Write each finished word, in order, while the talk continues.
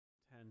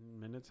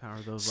That's how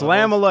are those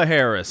Slamala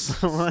Harris.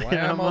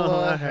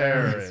 Slamala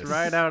Harris.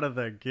 Right out of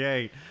the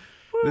gate.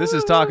 This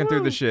is Talking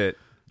Through the Shit.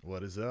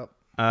 What is up?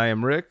 I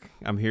am Rick.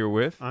 I'm here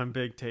with... I'm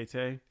Big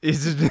Tay-Tay.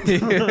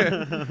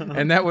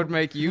 And that would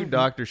make you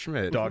Dr.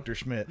 Schmidt. Dr.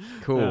 Schmidt.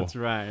 Cool. That's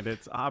right.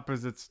 It's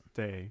opposites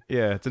day.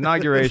 Yeah, it's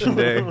inauguration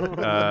day.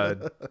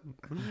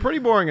 Pretty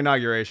boring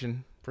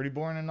inauguration. Pretty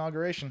boring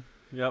inauguration.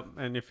 Yep.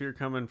 And if you're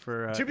coming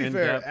for To be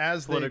fair, in-depth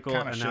as they political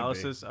kinda should be.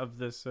 analysis of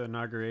this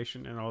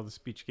inauguration and all the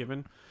speech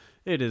given,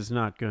 it is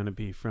not going to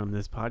be from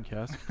this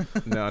podcast.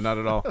 No, not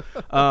at all.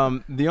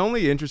 The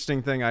only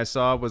interesting thing I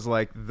saw was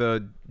like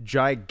the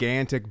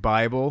gigantic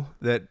Bible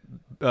that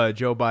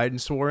Joe Biden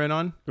swore in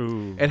on.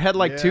 Ooh. It had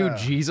like two Yeah.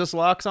 Jesus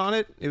locks on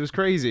it. It was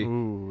crazy.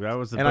 Ooh, that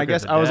was the And book I of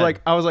guess the I was dead.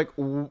 like,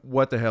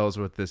 what the hell is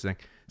with this thing?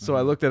 So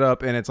I looked it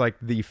up, and it's like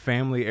the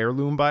family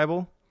heirloom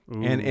Bible.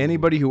 And Ooh.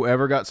 anybody who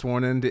ever got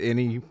sworn into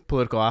any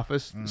political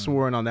office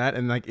swore in on that.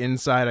 And like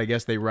inside, I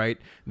guess they write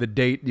the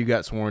date you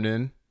got sworn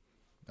in.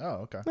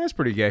 Oh, okay. That's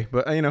pretty gay,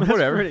 but That's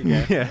whatever. pretty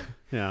gay. Yeah.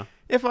 Yeah.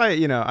 If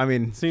I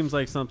mean, Seems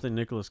like something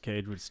Nicolas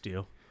Cage would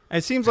steal.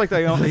 it seems like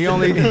he only.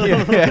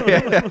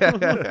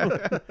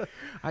 Yeah.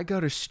 I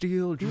gotta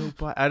steal Joe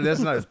Biden. That's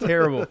not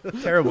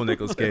terrible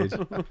Nicolas Cage.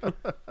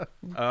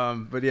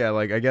 But yeah,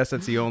 like I guess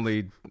that's the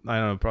only. I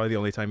don't know. Probably the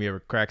only time he ever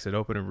cracks it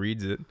open and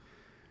reads it.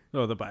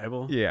 Oh, the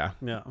Bible? Yeah.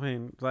 Yeah. I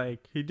mean, like,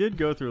 he did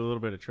go through a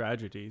little bit of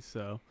tragedy,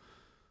 so.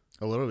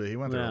 A little bit. He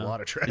went through Yeah. a lot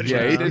of tragedy.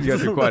 Yeah, he did go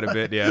through quite a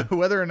bit. Yeah.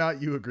 Whether or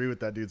not you agree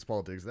with that dude's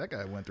politics, that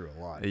guy went through a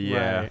lot.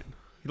 Yeah. Right.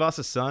 He lost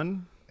a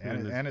son.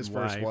 And his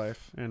first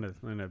wife. And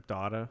a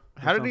daughter.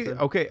 or How did he?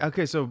 something.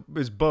 Okay. So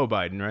it's Beau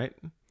Biden, right?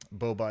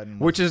 Beau Biden.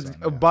 was Which his is son,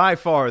 yeah. by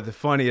far the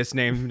funniest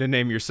name to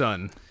name your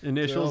son.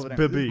 Initials, Joe-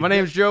 Bibi. My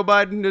name's Joe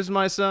Biden. This is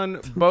my son,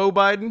 Beau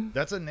Biden.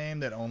 That's a name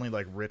that only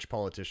like rich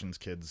politicians'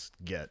 kids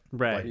get.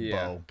 Right. Like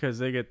Yeah. Beau. Because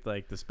they get,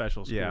 like, the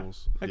special Yeah.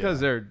 schools, Because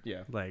they're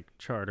like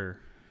charter,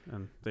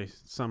 and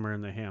some are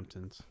in the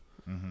Hamptons.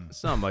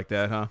 something like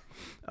that, huh?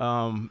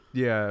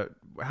 Yeah.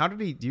 How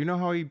did he? Do you know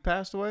how he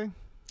passed away?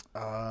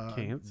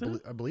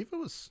 Cancer? I believe it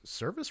was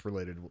service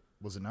related.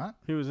 Was it not?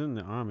 He was in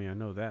the army, I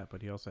know that,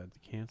 but he also had the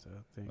cancer, I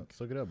think. Let's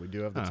look it up. We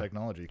do have the Huh.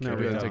 technology. No,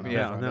 Carry we on. don't. I'll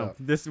Yeah, find no.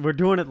 out. We're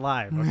doing it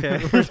live,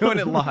 okay? We're doing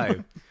it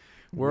live.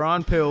 We're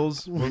on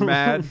pills. We're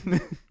mad.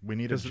 We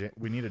need a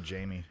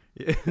Jamie.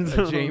 A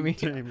Jamie. Jamie, I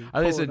think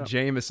pull it said it up.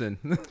 Jameson.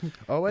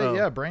 Oh wait, Oh.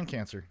 yeah, brain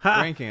cancer.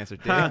 Brain cancer.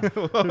 Damn.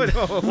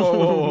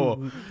 Whoa.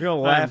 You're gonna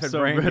laugh I'm at so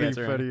brain ready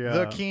cancer. for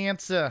The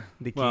cancer.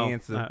 The well,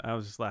 cancer. I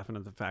was just laughing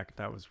at the fact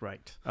that I was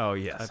right. Oh I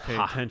yes. pay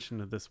Ha. attention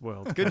to this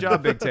world. Good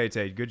job, Big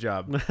Tay-Tay. Good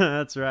job.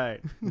 That's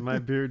right. My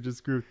beard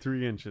just grew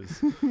 3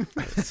 inches.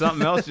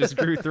 Something else just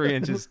grew 3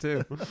 inches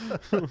too.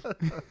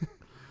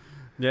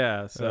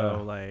 Yeah,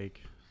 so like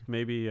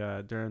maybe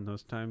during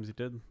those times he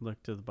did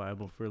look to the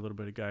Bible for a little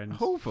bit of guidance.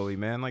 Hopefully,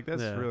 man. Like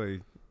that's Yeah.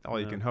 really all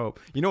you Yeah. can hope.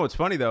 You know what's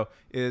funny though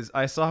is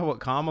I saw what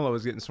Kamala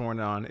was getting sworn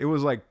on. It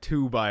was like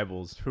 2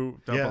 Bibles. Double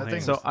Yeah, that thing,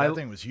 hands. So was, that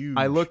thing was huge.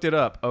 I looked it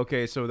up.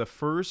 Okay, so the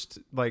first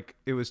like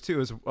it was 2. It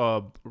was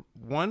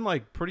one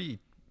like pretty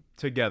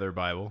together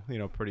Bible.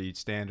 Pretty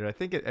standard. I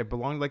think it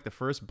belonged to, like the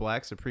first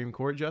Black Supreme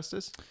Court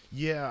justice,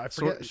 Yeah, I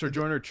forget.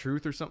 Sojourner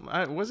Truth or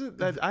something. Was it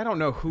that? I don't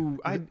know who.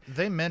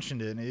 They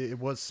mentioned it, and it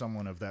was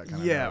someone of that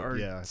kind Yeah, of or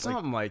it's like-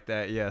 something like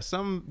that. Yeah,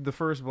 the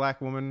first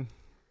Black woman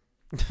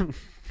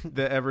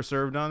that ever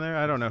served on there.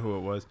 I don't know who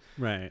it was.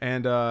 Right.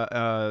 And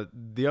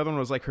the other one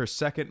was like her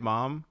second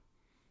mom,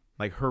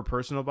 like her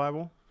personal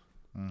Bible.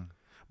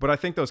 But I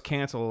think those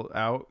cancel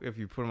out if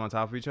you put them on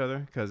top of each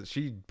other because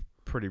she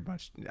pretty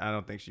much. I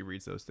don't think she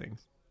reads those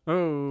things.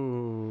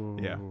 Oh.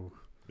 Yeah.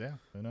 yeah,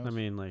 who knows? I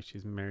mean, like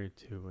she's married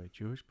to a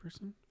Jewish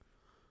person?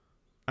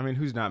 I mean,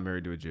 who's not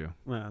married to a Jew?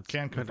 Well, it's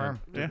Can confirm.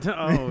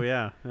 Oh,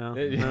 yeah.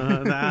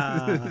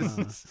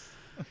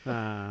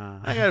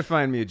 I gotta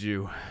find me a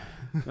Jew.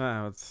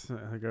 Let's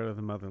go to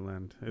the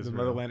motherland. The Israel.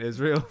 motherland,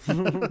 Israel.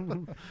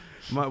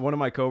 One of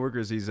my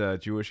coworkers, he's a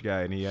Jewish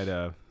guy, and he had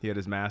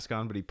his mask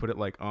on, but he put it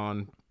like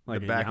on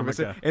Like the a back of his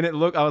yarmulke. and it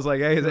looked. I was like,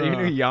 "Hey, is that your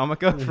new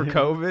yarmulke for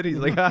COVID?" He's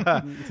like,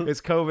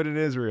 "It's COVID in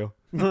Israel."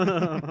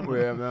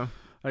 Yeah, man.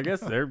 I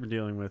guess they're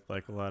dealing with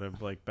like a lot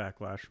of like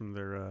backlash from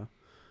their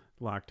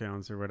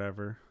lockdowns or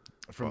whatever.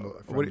 From the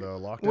What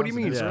lockdowns. What do you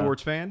mean, Yeah.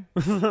 sports fan?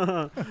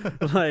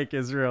 Like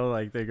Israel,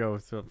 like they go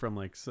from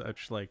like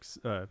such like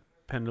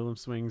pendulum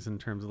swings in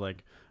terms of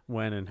like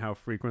when and how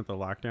frequent the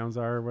lockdowns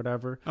are or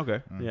whatever.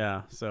 Okay.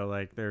 Yeah, so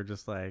like they're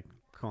just like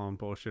calling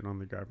bullshit on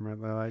the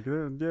government. They're like,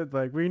 "Dude,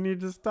 like we need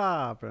to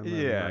stop." And then,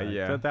 Yeah, like,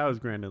 yeah. But that was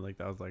granted, like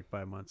that was like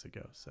 5 months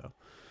ago. So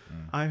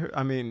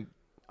I mean,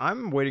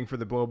 I'm waiting for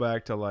the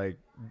blowback to like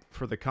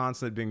for the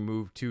consulate being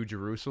moved to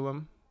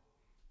Jerusalem.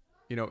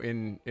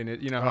 In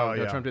it, how Oh,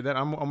 yeah. Trump did that.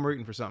 I'm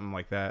waiting for something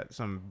like that,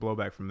 some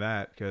blowback from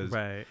that because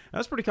right,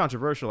 that's pretty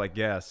controversial, I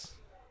guess.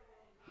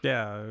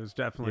 yeah, it was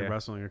definitely Yeah.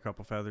 rustling a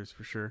couple feathers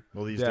for sure.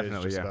 Well, these Definitely,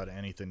 days, just yeah. about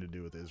anything to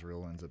do with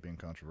Israel ends up being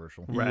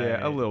controversial.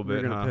 Yeah, a little We're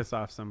bit, gonna huh? piss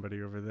off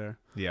somebody over there.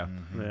 Yeah.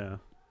 Mhm. Yeah.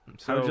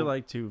 So, How would you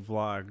like to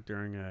vlog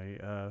during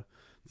the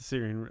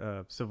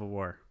Syrian civil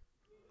war?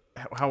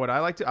 How would I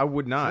like to? I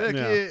would not. Heck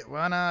Yeah. it,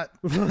 why not?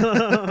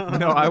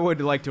 No, I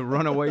would like to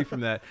run away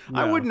from that.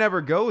 I No. would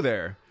never go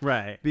there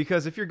Right.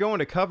 because if you're going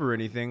to cover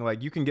anything,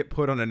 like you can get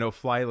put on a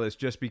no-fly list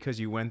just because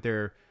you went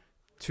there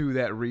to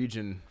that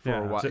region for Yeah.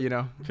 a while. So- You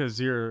know. Because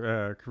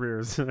your career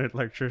as an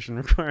electrician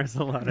requires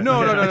a lot of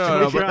No.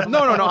 Yeah.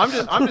 No.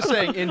 I'm just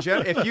saying in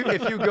general. If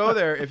you go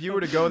there, if you were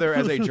to go there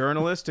as a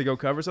journalist to go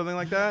cover something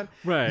like that,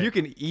 Right. you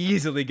can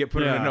easily get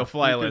put on a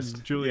no-fly you could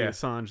list. Julian Yeah.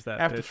 Assange that.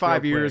 After bitch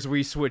 5 real years, quick.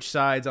 we switch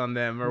sides on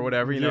them or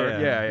whatever. You know.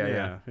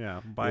 Yeah.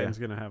 Biden's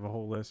gonna have a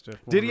whole list of.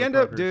 Did he former end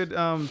up? reporters.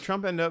 Did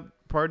Trump end up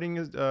pardoning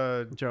his?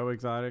 Joe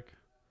Exotic?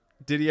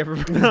 Did he ever?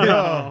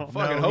 No,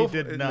 fucking he hope.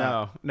 did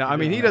not. No. I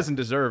mean, did he not. doesn't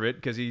deserve it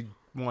because he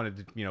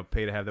wanted to,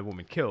 pay to have that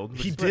woman killed.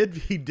 He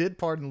did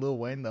pardon Lil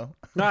Wayne though.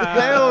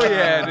 Hell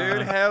yeah,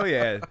 dude. Hell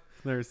yeah.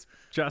 There's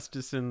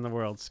justice in the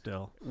world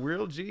still.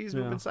 Real G's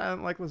Yeah. moving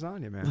silent like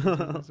lasagna, man.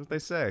 That's what they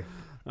say.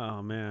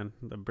 Oh man,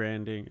 the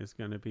branding is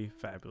gonna be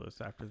fabulous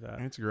after that.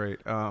 It's great.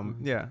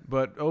 Yeah,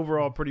 but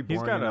overall, pretty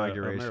boring He's got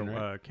inauguration.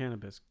 a right?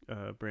 cannabis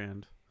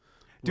brand.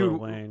 Dude, Lil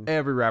Wayne.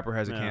 every rapper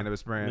has a Yeah.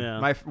 cannabis brand.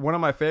 Yeah. One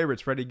of my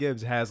favorites, Freddie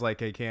Gibbs, has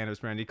like a cannabis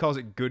brand. He calls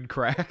it Good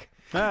Crack,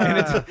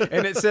 Ah.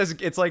 and it says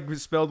it's like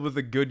spelled with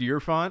the Goodyear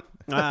font.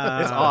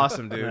 Ah. It's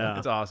awesome, dude. Yeah.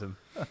 It's awesome.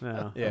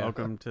 Yeah. Yeah.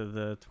 Welcome to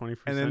the 21st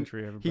And then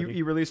century, everybody.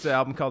 He released an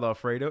album called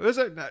Alfredo.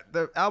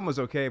 The album was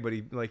okay, but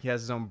he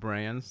has his own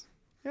brands.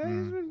 Yeah,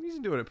 he's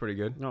doing it pretty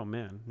good. Oh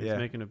man, he's Yeah.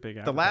 making a big.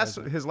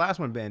 His last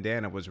one,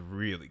 Bandana, was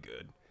really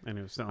good. and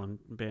he was selling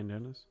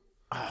bandanas.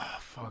 Oh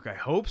fuck, I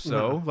hope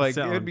so. Like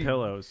selling it'd be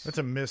pillows. That's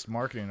a missed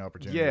marketing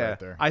opportunity yeah. right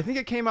there. I think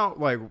it came out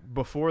like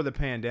before the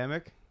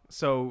pandemic,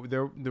 so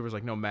there was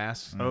like no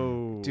masks.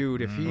 Oh,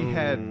 Dude, if he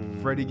had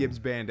Freddie Gibbs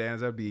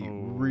bandanas, that'd be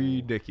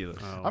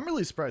ridiculous. Oh. I'm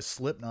really surprised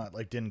Slipknot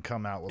didn't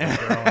come out with like,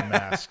 their own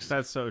masks.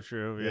 That's so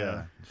true. yeah.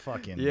 Yeah.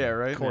 Fucking Yeah,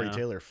 right? Corey Yeah.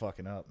 Taylor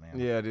fucking up, man.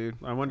 Yeah, dude.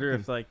 I wonder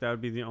if like that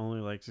would be the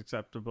only like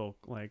acceptable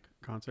like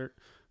concert,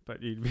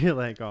 but you'd be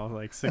like all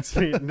like 6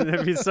 feet, and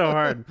it'd be so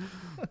hard.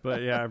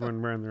 But yeah,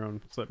 everyone wearing their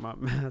own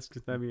Slipknot masks.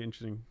 That'd be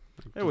interesting.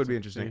 It would be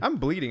interesting. I'm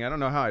bleeding. I don't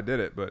know how I did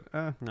it, but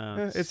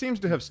No, it seems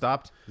to have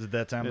stopped. Is it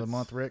that time of the It's-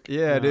 month, Rick?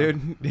 Yeah, No.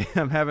 dude.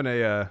 I'm having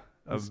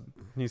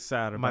he's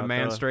sad my about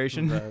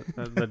menstruation.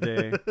 the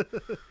day.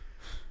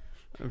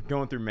 I'm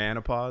going through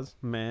menopause.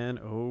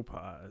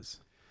 Menopause.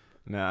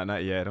 Nah,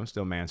 not yet. I'm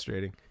still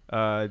menstruating.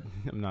 I'm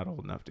not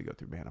old enough to go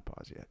through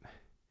menopause yet.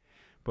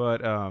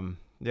 But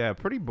yeah,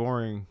 pretty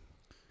boring.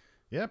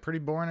 Yeah, pretty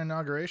boring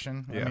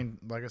inauguration. Yeah. I mean,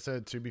 like I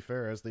said, to be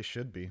fair, as they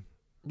should be.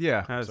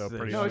 Yeah, As So they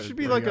pretty. No, it should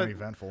be pretty like a-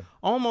 uneventful.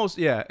 almost.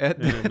 Yeah,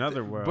 in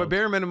another world. but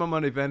bare minimum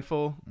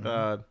uneventful.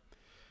 Mhm.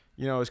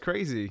 It's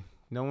crazy.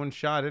 No one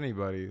shot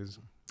anybody. It was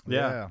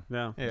yeah.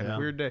 yeah,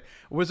 weird day.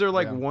 Was there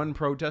like Yeah. one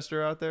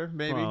protester out there?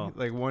 Maybe Well,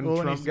 like one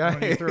Well, Trump when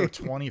guy. you throw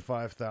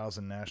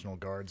 25,000 National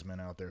Guardsmen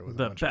out there with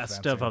The a bunch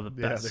best of, of fencing,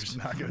 the best. Yeah, there's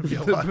not going to be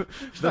a lot.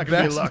 There's not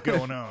going to be best. a lot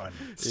going on.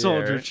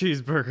 Soldier Yeah.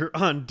 cheeseburger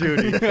on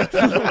duty.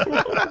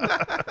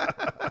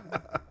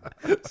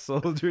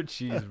 Soldier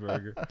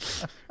cheeseburger.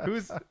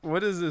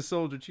 What is this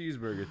soldier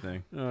cheeseburger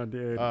thing? Oh,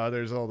 dude.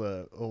 There's all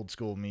the old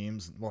school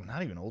memes. Well,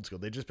 not even old school.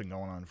 They've just been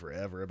going on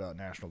forever about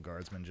National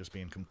Guardsmen just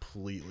being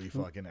completely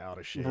fucking out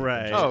of shape. and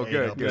Right. just Oh, ate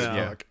good, up good, as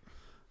yeah. fuck.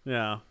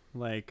 Yeah,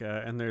 like,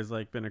 and there's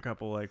like been a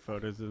couple like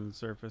photos that have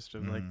surfaced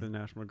of like Mhm. the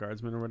National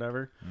Guardsmen or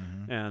whatever,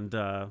 Mhm.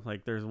 and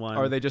like there's one.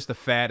 Are they just the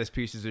fattest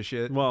pieces of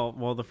shit?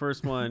 Well, the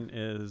first one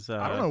is.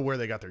 I don't know where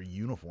they got their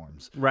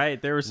uniforms.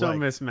 Right, they were so Like-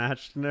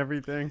 mismatched and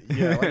everything.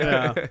 Yeah, like,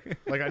 Yeah.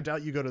 like I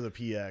doubt you go to the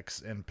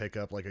PX and pick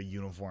up like a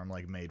uniform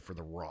like made for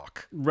The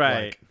Rock.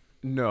 Right. Like,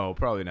 No,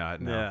 probably not.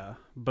 No. Yeah,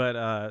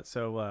 but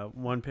so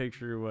one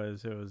picture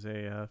was it was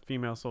a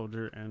female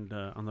soldier, and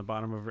on the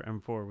bottom of her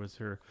M4 was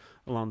her,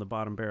 along the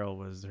bottom barrel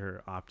was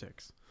her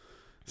optics.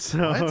 So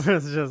What?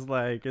 it's just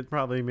like it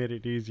probably made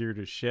it easier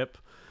to ship.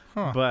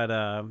 Huh. But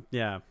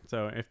yeah,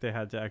 so if they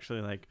had to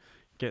actually like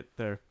get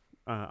their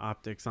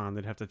optics on,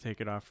 they'd have to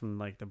take it off from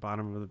like the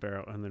bottom of the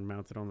barrel and then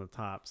mount it on the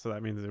top. So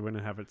that means they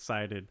wouldn't have it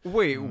sighted.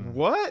 Wait,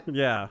 what?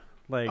 Yeah,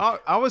 like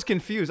I was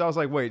confused. I was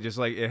like, wait, just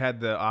like it had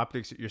the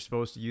optics that you're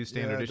supposed to use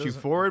standard it issue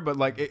doesn't- forward, but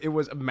like it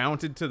was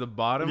mounted to the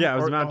bottom. yeah, it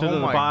was Or- mounted oh to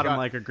the my bottom God.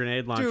 like a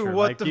grenade launcher.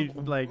 what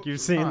like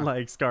you've seen Huh.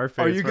 like Scarface.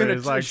 Are you where gonna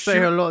he's like shoot- say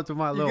hello to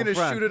my You're little gonna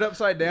friend? shoot it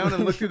upside down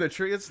and look through the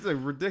tree? It's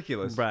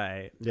ridiculous.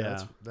 Right. yeah,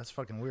 Yeah. that's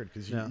fucking weird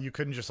because you, Yeah. you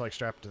couldn't just like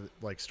strap it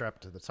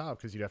to the top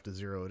because you'd have to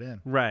zero it in.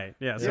 Right.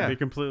 Yeah. So Yeah. it'd be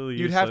completely.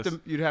 You'd useless.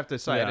 have to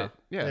sight Yeah. it.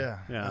 Yeah.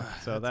 Yeah.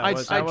 So that I-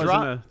 was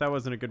I that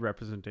wasn't a good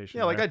representation.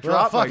 Yeah, like I there.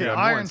 Well, dropped my fucking gun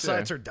iron once, yeah.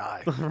 sights or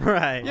die.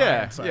 right. Yeah,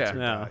 Iron sights yeah. or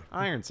Yeah. die.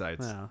 Iron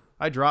sights. Yeah.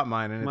 I dropped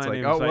mine and it's My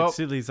like, name's oh like well.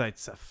 Silly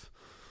Zaitsev.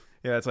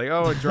 Yeah, it's like,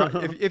 oh,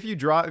 if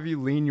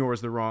you lean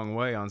yours the wrong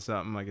way on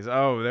something, like,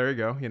 oh, there you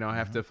go. I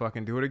have to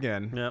fucking do it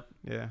again. Yep.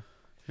 Yeah.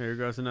 Here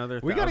goes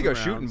another. We got to go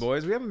 1,000 shooting, rounds.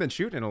 boys. We haven't been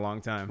shooting in a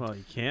long time. Well,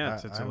 you can't.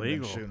 It's I haven't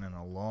illegal. Been shooting in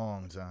a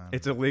long time.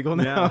 It's illegal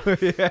now.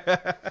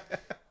 Yeah.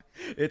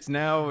 It's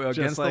now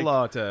against the like-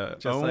 law to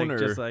own or.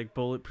 Just like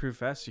bulletproof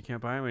vests, you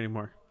can't buy them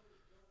anymore.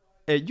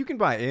 Hey, you can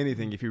buy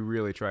anything if you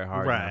really try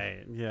hard enough.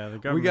 Right. Yeah. The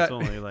government's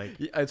only like.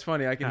 Yeah, it's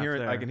funny. I can half hear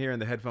it. I there. can hear in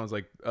the headphones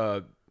like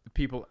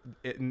people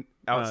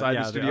outside yeah,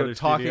 the the studio other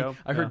talking. studio,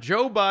 I heard yeah.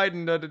 Joe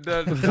Biden.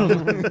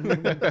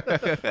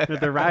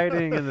 They're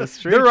rioting in the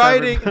streets. They're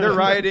riding. They're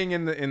riding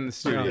in the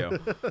studio.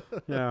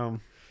 Yeah.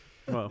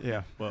 Well.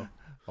 Yeah. Well.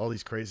 All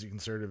these crazy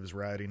conservatives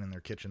rioting in their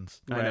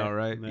kitchens. I know,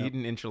 right? Yep.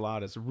 Eating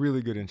enchiladas,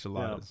 really good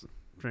enchiladas.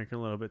 Drinking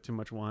a little bit too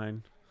much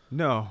wine.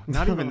 No,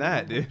 not even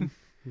that, dude.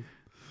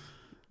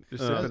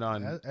 Just sipping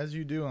on As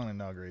you do on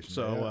inauguration.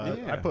 So,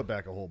 day. yeah. I put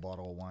back a whole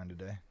bottle of wine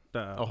today.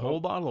 a whole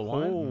bottle of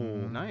wine.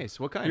 Oh. Nice.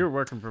 What kind? You're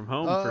working from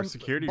home for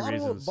security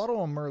reasons.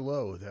 Bottle of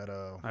Merlot that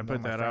I one put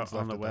of my that friends out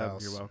on left the at web.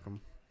 house. You're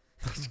welcome.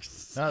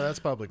 No, that's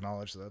public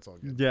knowledge, so that's all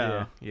good.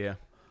 Yeah. Yeah.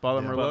 Bottle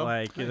of Yeah. Merlot. But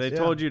like they Yeah.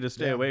 told you to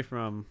stay Yeah. away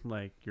from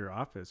like your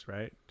office,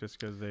 right? Just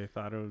because they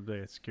thought it would be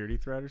a security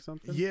threat or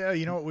something. Yeah,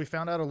 you know what? We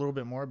found out a little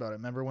bit more about it.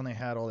 Remember when they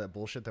had all that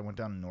bullshit that went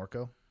down in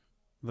Norco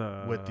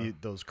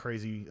with those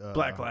crazy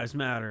Black Lives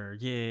Matter.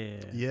 Yeah.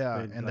 Yeah,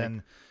 They'd, and like-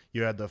 then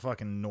you had the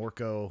fucking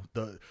Norco,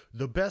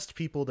 the best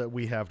people that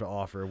we have to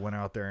offer went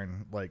out there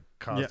and like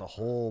caused Yeah. a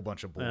whole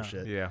bunch of Yeah.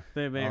 bullshit. yeah.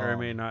 they may or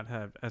may um, not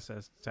have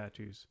SS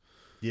tattoos.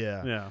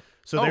 Yeah. Yeah.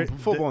 So Oh, they're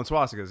full blown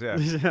swastikas. Yeah.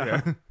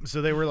 Yeah.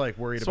 so they were like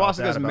worried about Swastikas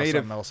that, about made of-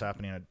 something else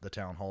happening at the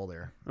town hall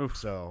there. Oof.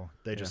 So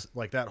they Yeah. just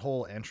like that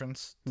whole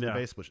entrance to Yeah. the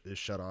base which is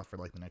shut off for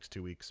like the next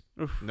 2 weeks.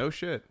 No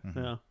shit.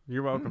 Yeah.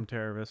 You're welcome,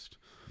 terrorist.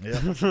 Yeah.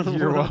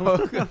 You're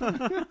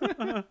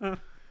welcome.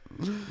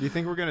 Do you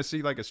think we're gonna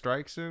see like a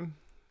strike soon?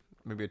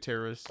 Maybe a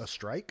terrorist. A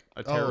strike? A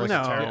Oh, terrorist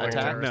like no, like a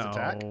attack? terrorist no,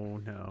 attack?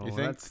 no. You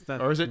think? That's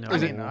Or is it? no.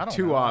 Is I it mean, I don't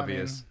too know. I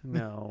obvious?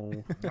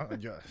 No. Yeah,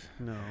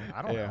 No.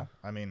 I don't Yeah. know.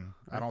 I mean,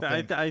 I don't I,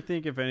 think. I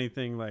think if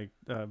anything, like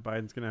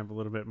Biden's gonna have a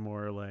little bit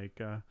more like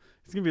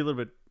he's gonna be a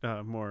little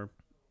bit more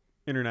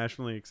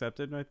internationally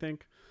accepted. I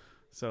think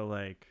so.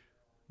 Like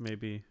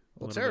maybe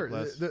a Well, little bit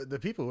less. the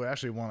people who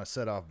actually want to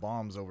set off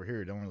bombs over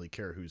here don't really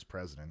care who's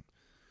president.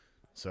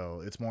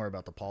 So it's more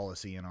about the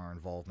policy and our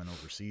involvement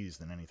overseas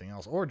than anything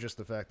else, or just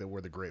the fact that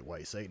we're the Great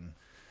White Satan.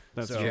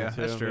 That's so true. Yeah,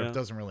 too, that's true. yeah. It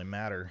doesn't really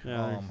matter.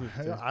 Yeah, I think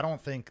so. I don't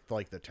think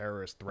like the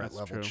terrorist threat That's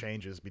level true.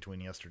 changes between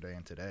yesterday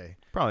and today.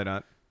 Probably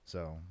not.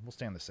 So we'll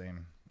stand the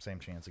same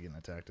chance of getting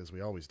attacked as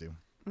we always do.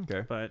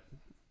 Okay. But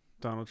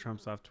Donald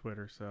Trump's off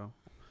Twitter, so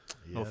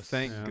Oh, Yes.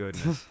 thank Yeah.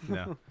 goodness.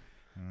 No.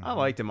 Mhm. I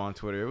liked him on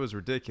Twitter. It was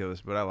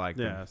ridiculous, but I liked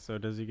yeah. him. So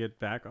does he get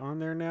back on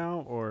there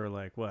now, or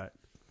like what?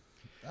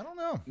 I don't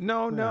know.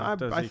 No, Yeah,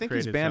 does I he think create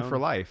he's his banned own? for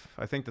life.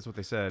 I think that's what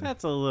they said.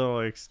 That's a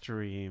little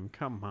extreme.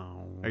 Come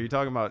on. Are you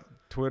talking about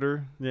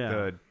Twitter?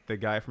 Yeah. The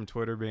guy from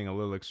Twitter being a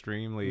little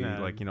extremely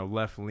Nah. like,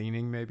 left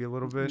leaning maybe a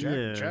little bit.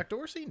 Yeah. Jack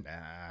Dorsey?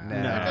 Nah. Nah.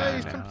 That guy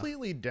is Nah.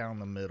 completely down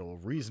the middle.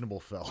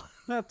 Reasonable fella.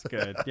 That's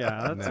good.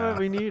 Yeah, that's Nah. what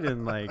we need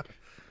in like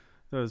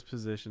those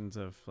positions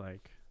of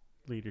like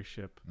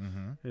leadership.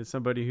 Mm-hmm. Is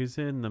somebody who's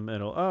in the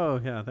middle. Oh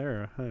yeah,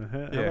 there. Hello,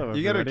 Yeah.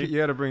 You everybody.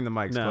 gotta bring the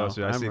mics No,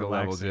 closer. I I'm see the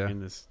levels, relaxing yeah. in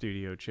the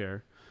studio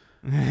chair.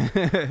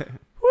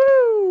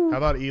 How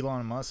about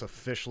Elon Musk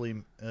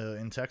officially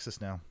in Texas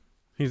now?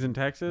 He's in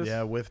Texas.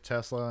 Yeah, with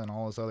Tesla and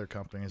all his other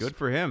companies. Good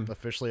for him.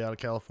 Officially out of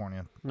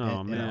California.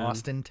 Oh, in man.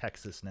 Austin,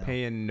 Texas now.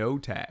 Paying no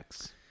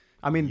tax.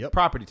 I mean Yep.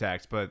 property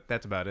tax, but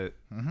that's about it.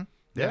 Mm-hmm.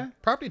 Yeah?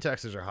 Property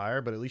taxes are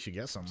higher, but at least you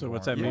get something. So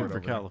what's for that it mean over for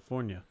there.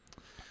 California?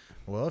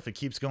 Well, if it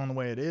keeps going the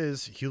way it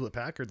is, Hewlett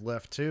Packard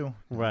left too.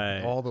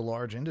 Right. All the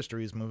large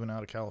industries moving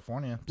out of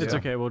California. It's Yeah.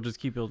 okay. We'll just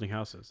keep building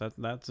houses.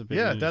 That's a big.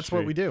 Yeah, that's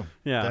what we do.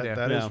 Yeah, That, Yeah.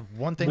 that is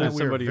one thing that As we're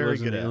somebody who very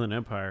lives in good the at. Inland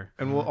Empire.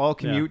 And we'll all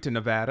commute to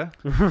Nevada.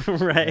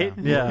 Right.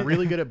 Yeah. We're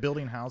really good at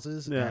building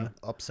houses Yeah. and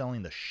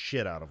upselling the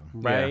shit out of them.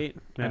 Right.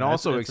 And Yeah,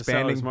 also it's a seller's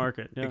expanding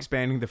market. Yeah.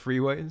 Expanding the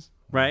freeways.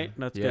 Right.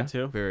 That's Yeah. good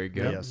too. Very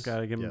good. Yep. Yes.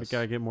 Gotta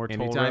Yes. get more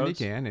toll Anytime roads.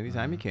 you can,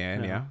 anytime you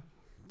can, Yeah. yeah.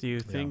 Do you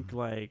think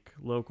like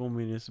local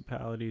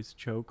municipalities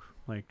choke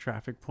like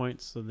traffic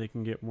points so they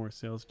can get more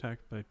sales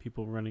tax by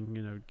people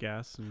running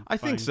gas? And I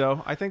think buying-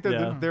 so. I think that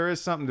Yeah. there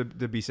is something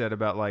to be said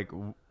about like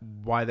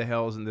why the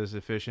hell isn't this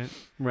efficient?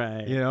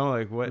 Right.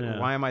 Like what? Yeah.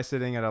 Why am I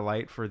sitting at a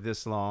light for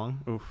this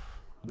long? Oof.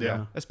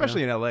 Yeah.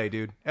 Especially in LA,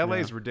 dude. LA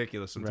Yeah. is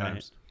ridiculous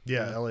sometimes.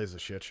 Yeah, LA is a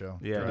shit show.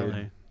 Yeah, Driving. dude.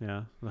 Really.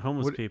 Yeah. The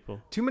homeless What-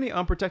 people. Too many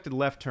unprotected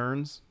left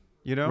turns.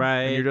 And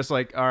Right. you're just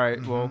like, all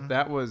right, well, Mhm.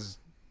 that was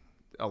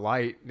a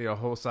light,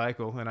 whole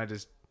cycle, and I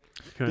just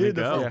Couldn't Dude,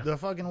 go. the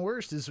fucking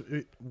worst is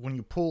when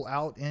you pull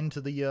out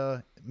into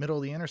the middle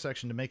of the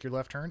intersection to make your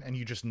left turn and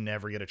you just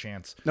never get a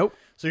chance. Nope.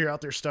 So you're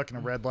out there stuck in a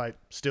red light,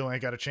 still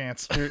ain't got a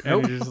chance. And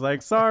you're just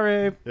like,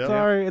 sorry, Yep.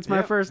 sorry, it's my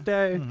Yep. first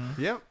day.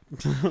 Yep.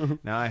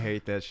 No, I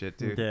hate that shit,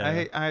 dude.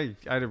 Yeah.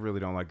 I really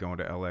don't like going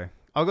to LA.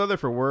 I'll go there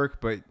for work,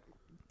 but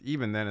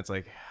even then, it's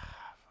like,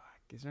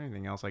 fuck. Is there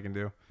anything else I can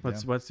do?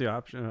 What's the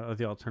option?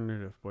 The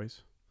alternative,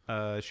 boys?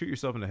 Shoot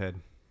yourself in the head.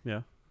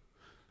 Yeah.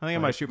 I think I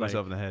might Like- shoot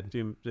myself in the head.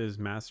 Is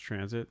mass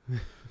transit?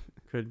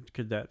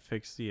 could that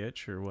fix the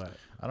itch or what?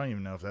 I don't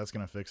even know if that's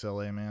gonna fix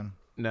LA, man.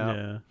 No,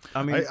 Yeah.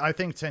 I mean, I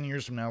think 10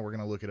 years from now we're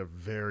gonna look at a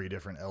very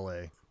different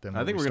LA than I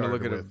what think we we're gonna started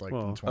look at with, a- like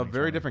well, in a 2020.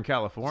 very different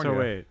California. So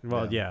wait,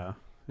 well, yeah.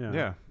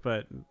 Yeah.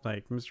 But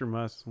like Mr.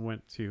 Musk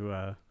went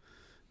to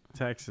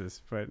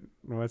Texas, but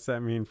what's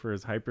that mean for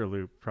his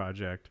Hyperloop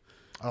project?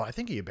 Oh, I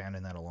think he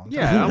abandoned that a long time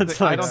Yeah, I don't, It's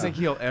I like- don't think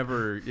he'll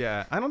ever.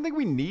 Yeah, I don't think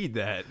we need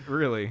that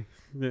really.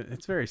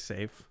 It's very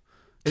safe.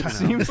 It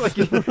seems like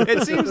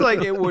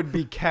it would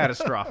be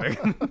catastrophic.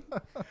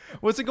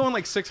 What's it going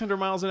like 600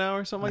 miles an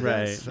hour, something like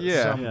Right. that?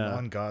 Yeah. Some Yeah.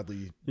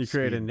 ungodly. You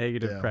create a speed.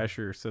 negative Yeah.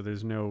 pressure, so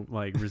there's no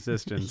like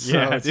resistance.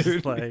 Yeah, so it's just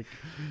dude. like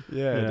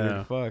Yeah, Yeah.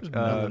 dude. Fuck. There's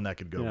nothing that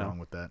could go yeah. wrong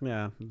with that.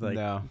 like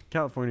no.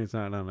 California's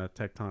not on a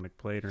tectonic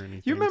plate or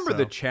anything. You remember so-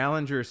 the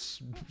Challenger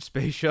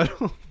space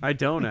shuttle? I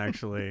don't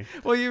actually.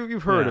 Well,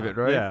 you've heard of Yeah, it,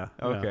 right? Yeah.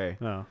 Okay.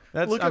 No.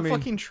 That's Look I at mean,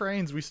 fucking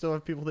trains. We still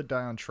have people that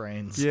die on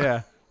trains.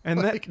 yeah. And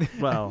Like- that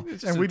Well,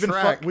 it's just And a we've been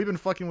track. we've been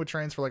fucking with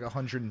trains for like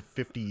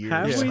 150 years.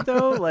 have Yeah. we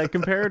though? Like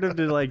comparative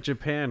to like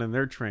Japan and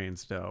their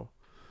trains, though.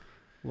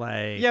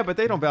 Like Yeah, but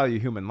they don't value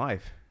human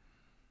life.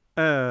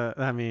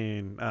 I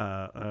mean,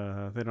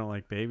 they don't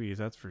like babies.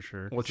 That's for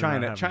sure. Well, 'cause they're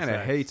not China having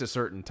sex. hates a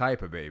certain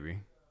type of baby.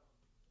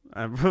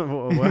 I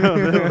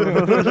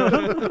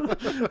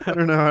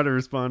don't know how to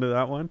respond to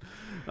that one.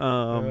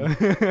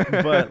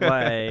 But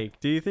like,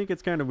 do you think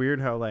it's kind of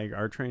weird how like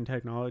our train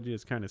technology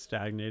is kind of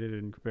stagnated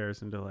in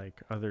comparison to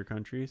like other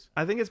countries?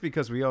 I think it's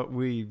because we like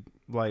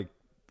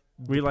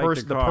We like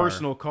the the car.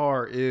 personal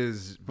car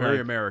is very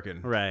Like-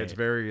 American. right. It's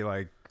very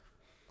like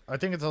I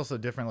think it's also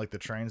different. Like the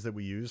trains that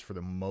we use for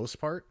the most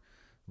part,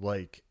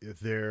 like if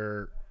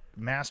they're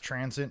mass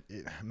transit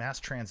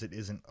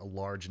isn't a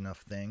large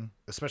enough thing,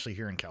 especially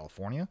here in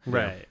California,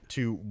 Right.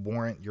 to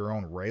warrant your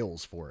own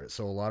rails for it.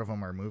 So a lot of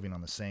them are moving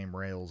on the same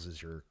rails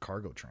as your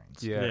cargo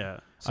trains. yeah. Yeah.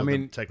 So I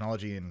mean- the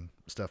technology and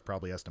stuff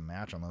probably has to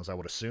match on those, I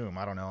would assume.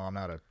 I don't know. I'm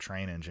not a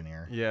train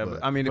engineer. Yeah,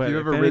 but I mean, But if you've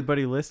if ever ridden,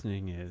 anybody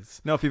listening is,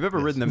 no, if you've ever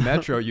Yes. ridden the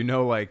metro, you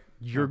know, like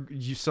you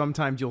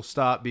sometimes you'll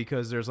stop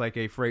because there's like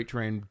a freight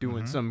train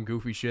doing some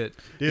goofy shit,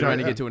 Dude, trying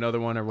to I- get to another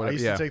one or I whatever.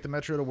 used Yeah, to take the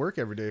metro to work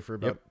every day for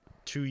about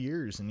 2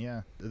 years, and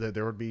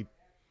there would be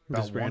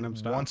about Just random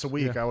stops. once a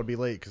week Yeah. I would be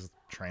late because the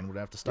train would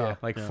have to yeah,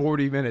 stop. like Yeah.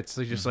 40 minutes.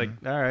 It's just like,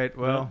 all right,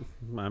 well,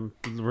 I'm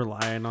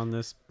relying on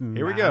this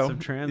Here we go. massive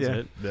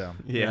transit. Yeah.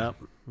 yeah. Yep.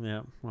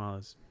 Yep. Well,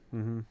 it's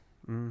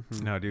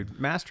No, dude,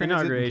 mass transit.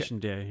 inauguration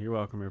day. You're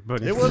welcome,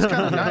 everybody. It was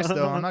kind of nice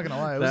though. I'm not gonna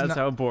lie. It was That's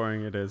ni- how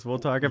boring it is. We'll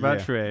talk about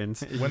Yeah.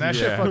 trains. when that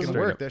shit Yeah, fucking straight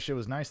worked, up. that shit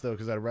was nice though,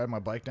 because I'd ride my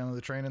bike down to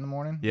the train in the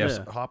morning. Yeah.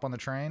 just hop on the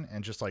train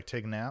and just like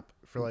take a nap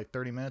for like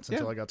 30 minutes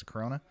until Yeah. I got to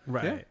Corona.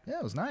 Right. Yeah,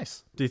 it was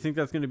nice. Do you think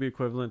that's going to be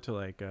equivalent to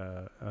like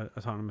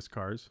autonomous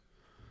cars?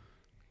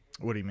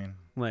 What do you mean?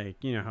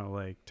 Like, you know how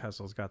like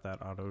Tesla's got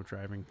that auto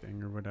driving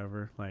thing or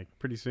whatever. Like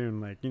pretty soon,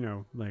 like, you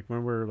know, like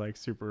when we're like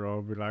super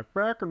old, we're like,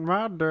 back in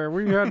my day,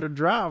 we had to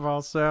drive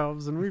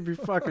ourselves and we'd be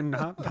fucking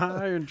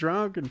high and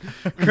drunk and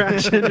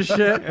crash into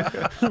shit.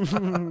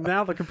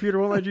 Now the computer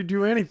won't let you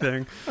do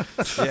anything.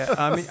 Yeah,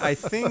 I mean, I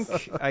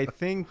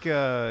think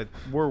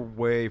we're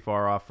way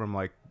far off from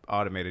like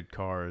automated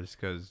cars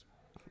because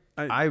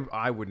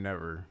I would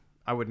never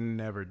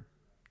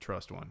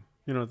trust one.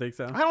 You don't think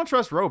so? I don't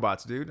trust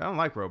robots, dude. I don't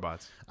like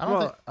robots.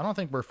 Well- I don't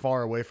think we're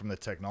far away from the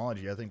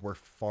technology. I think we're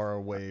far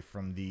away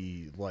from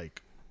the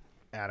like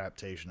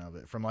adaptation of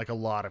it, from like a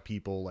lot of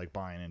people like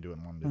buying into it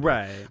and wanting to do it.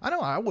 Right. I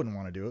know I wouldn't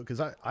want to do it because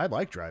I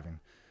like driving.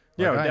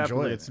 Yeah, Like, I enjoy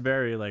definitely. it. It's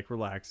very like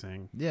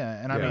relaxing.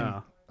 Yeah, and I Yeah.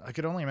 mean, I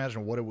could only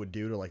imagine what it would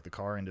do to like the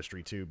car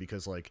industry too,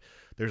 because like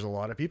there's a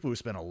lot of people who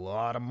spend a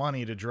lot of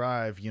money to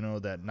drive, you know,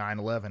 that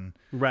 911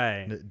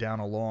 Right. down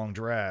a long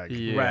drag.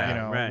 Yeah, you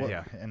know, right. what-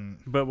 Yeah. and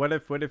But what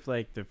if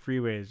like the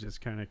freeways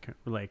just kind of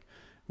like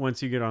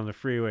once you get on the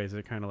freeways,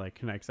 it kind of like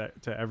connects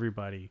that to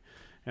everybody.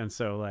 And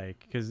so like,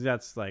 because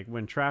that's like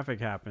when traffic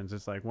happens,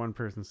 it's like one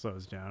person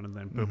slows down and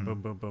then boom,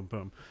 boom, boom, boom,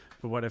 boom.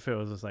 But what if it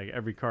was just like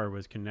every car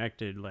was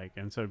connected, like,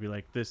 and so it'd be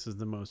like, this is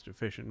the most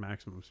efficient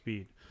maximum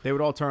speed. They would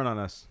all turn on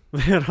us.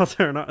 They'd all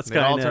turn on. They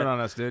all Skynet. turn on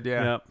us, dude.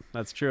 Yeah. Yep,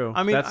 that's true.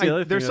 I mean, that's the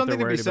other thing there's that something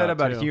they're to be worried said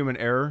about too. human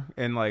error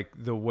and like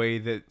the way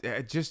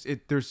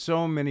that there's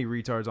so many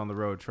retards on the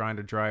road trying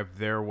to drive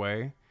their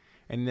way.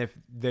 And if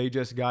they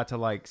just got to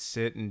like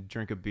sit and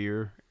drink a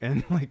beer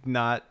and like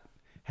not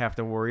have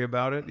to worry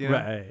about it, you know?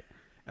 Right.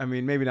 I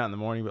mean, maybe not in the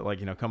morning, but like,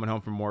 you know, coming home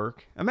from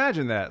work.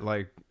 Imagine that.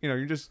 Like, you know,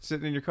 you're just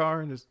sitting in your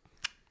car and just,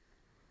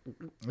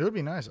 it would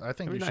be nice. I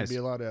think It'd you be should nice. be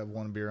allowed to have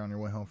one beer on your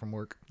way home from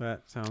work.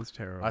 That sounds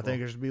terrible. I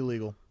think it should be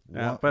illegal.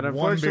 Yeah, One- but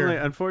one beer.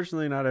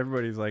 unfortunately, not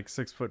everybody's like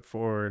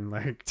 6'4" and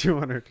like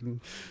 200 and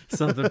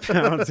something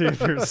pounds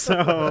either. So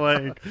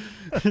like,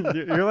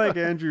 you're like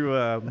Andrew.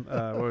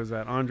 What was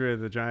that? Andre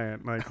the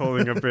Giant, like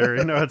holding a beer.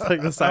 You know, it's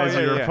like the size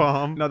of your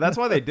palm. No, that's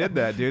why they did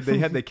that, dude. They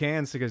had the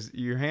cans because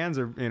your hands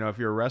are, you know, if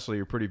you're a wrestler,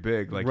 you're pretty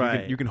big. Like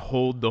Right. you can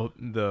hold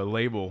the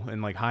label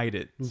and like hide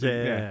it. So,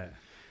 Yeah.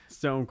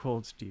 Stone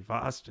Cold Steve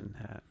Austin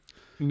hat.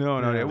 No,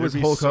 Yeah, it was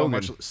There'd be Hulk so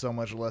Hogan. so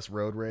much less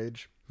road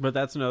rage. But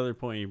that's another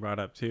point you brought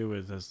up too.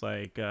 Is this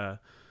like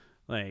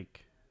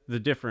the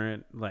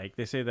different, like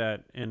they say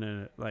that in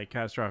a like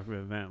catastrophic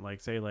event,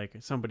 like say like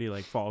somebody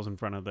like falls in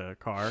front of the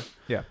car,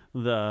 Yeah.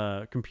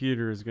 the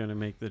computer is going to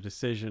make the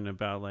decision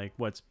about like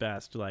what's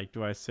best. Like,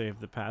 do I save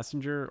the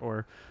passenger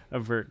or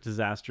avert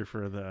disaster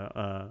for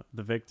the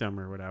victim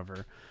or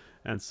whatever?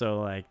 And so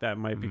like that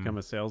might become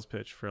a sales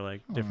pitch for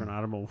like different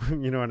automobile.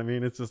 You know what I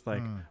mean? It's just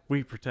like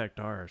we protect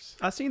ours.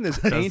 I've seen this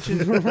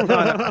ancient.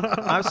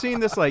 I've seen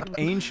this like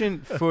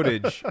ancient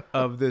footage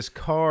of this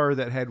car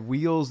that had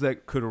wheels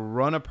that could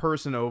run a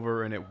person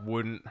over and it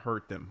wouldn't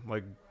hurt them.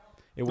 Like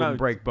it wouldn't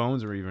break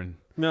bones or even.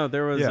 No,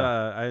 there was.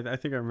 Yeah. I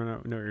think I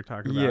know what you're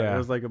talking about. Yeah. It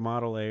was like a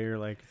Model A or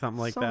like something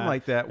like Something that.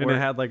 like that, and where- it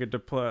had like a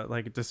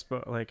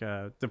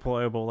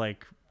deployable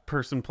like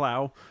person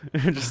plow,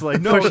 just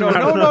like No. pushing out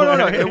of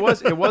the way. It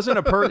wasn't It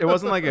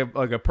wasn't like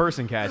a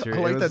person catcher. I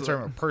like It that was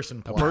term, a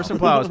person plow. Person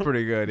plow is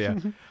pretty good.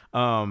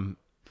 Yeah.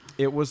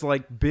 It was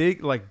like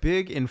big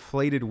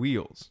inflated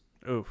wheels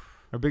Oof.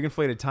 or big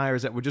inflated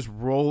tires that would just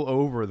roll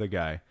over the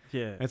guy.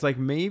 Yeah. It's like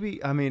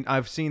maybe, I mean,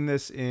 I've seen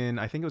this in,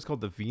 I think it was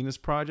called The Venus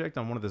Project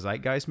on one of the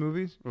Zeitgeist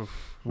movies,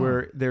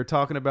 where they're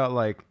talking about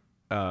like,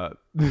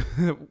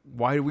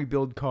 why do we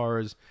build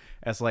cars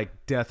as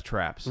like death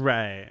traps?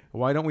 Right.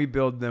 Why don't we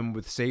build them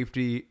with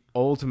safety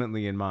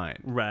ultimately in mind?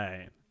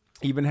 Right.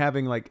 Even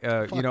having like,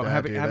 that, having dude.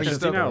 That having shit's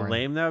Do you know how boring.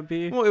 lame that would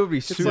be? well, it would be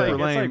it's super like,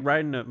 lame, It's like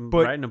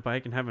riding a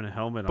bike and having a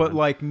helmet on. but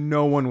like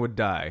no one would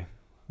die.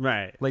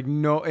 right. Like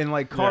no, and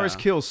like cars Yeah.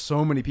 kill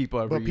so many people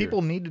every But year.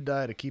 people need to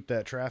die to keep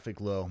that traffic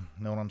low.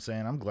 Know what I'm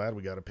saying? I'm glad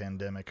we got a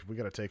pandemic. We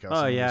got to take out. Oh,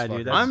 some yeah, of these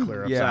dude, fuckers that's- and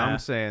clear up yeah, some- I'm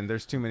saying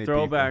there's too many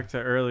Throwback to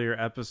earlier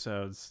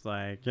episodes,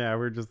 like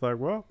we're just like,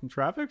 well,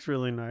 traffic's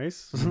really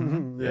nice.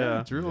 people. yeah,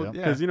 It's real. Yeah.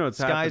 Yeah, 'Cause you know it's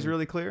sky's happened.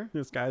 really clear.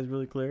 the sky's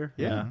really clear.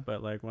 Yeah.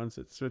 But like once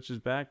it switches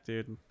back,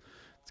 dude,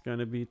 it's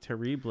gonna be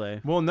terrible.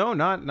 Well, no,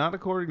 not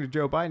according to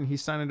Joe Biden.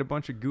 He's signing a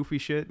bunch of goofy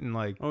shit and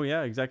like, Oh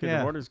yeah, executive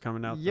Yeah. orders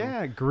coming out.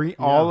 yeah, green.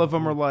 Yeah. All of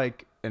them are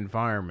like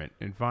environment.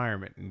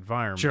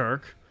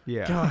 jerk.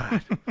 Yeah.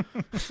 God.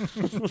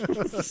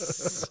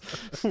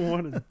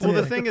 What a Well,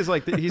 the dick. thing is,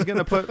 like, he's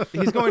going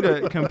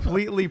to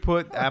completely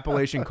put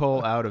Appalachian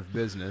coal out of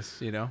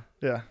business. You know.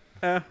 Yeah.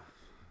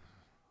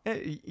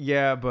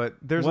 Yeah, but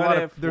there's What a lot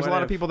if- of there's a what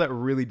lot of if- people that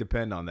really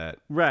depend on that.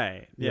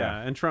 Right. Yeah.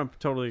 Yeah. And Trump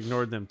totally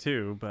ignored them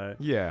too.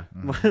 But Yeah,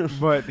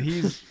 but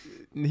he's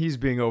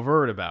being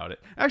overt about it.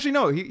 Actually,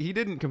 no, he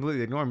didn't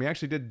completely ignore him. He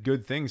actually did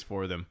good things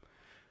for them.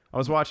 I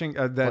was watching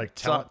that. Like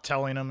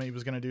telling him he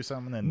was going to do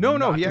something. And No,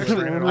 not he doing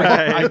actually. it at all.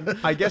 Right.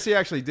 I guess he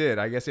actually did.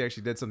 I guess he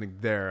actually did something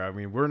there. I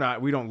mean,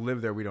 we don't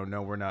live there. We don't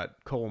know. We're not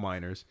coal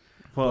miners.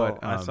 well,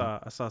 But,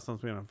 I saw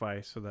something on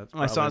Vice, so that's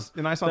I saw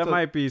that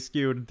might be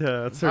skewed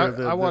to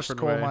I watched different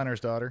Coal way. Miner's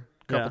Daughter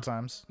a couple Yeah.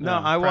 times. No, Yeah,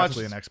 I watched.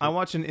 practically an expert. I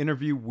watched an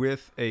interview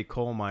with a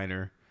coal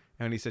miner,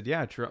 and he said,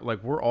 "Yeah,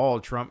 like we're all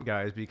Trump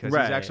guys because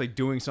Right. he's actually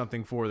doing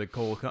something for the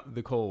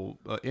coal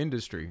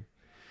industry."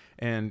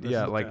 And This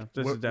yeah, is like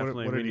this is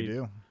definitely what we did he need.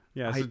 do?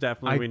 Yeah, this I- is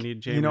definitely I- we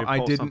need Jamie I to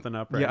pull didn't- something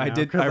up right yeah, now. I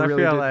did- 'cause I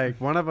really feel did.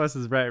 like one of us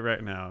is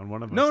right now, and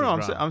one of us is no,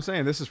 wrong. I'm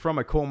saying this is from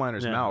a coal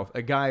miner's Yeah. mouth.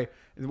 A guy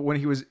when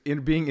he was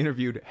being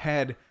interviewed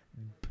had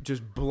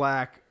just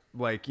black,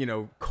 like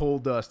coal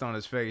dust on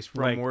his face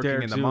from like working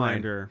Derek in the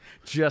mine, Zoolander.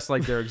 just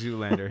like Derek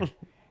Zoolander.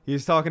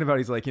 He's talking about.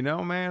 He's like,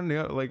 man,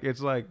 like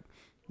it's like.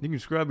 You can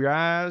scrub your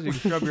eyes. You can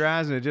scrub your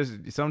eyes, and it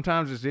just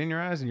sometimes it's in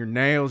your eyes, and your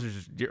nails are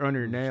just you're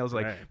under your nails.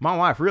 Like Right. my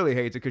wife really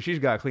hates it because she's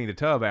got to clean the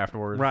tub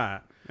afterwards. Right,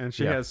 and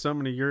she Yeah. has so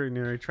many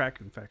urinary tract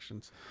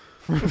infections.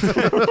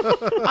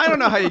 I don't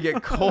know how you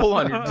get coal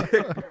on your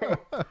dick.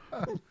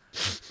 Bro.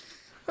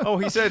 Oh,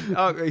 he said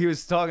he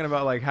was talking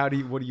about like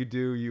what do you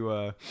do?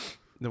 You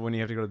when you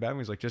have to go to the bathroom,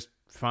 he's like just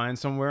find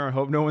somewhere and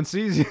hope no one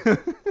sees you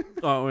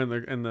Oh, in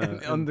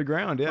the on the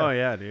ground. Yeah. Oh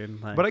yeah,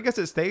 dude. Like, But I guess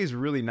it stays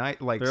really nice.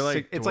 Like, They're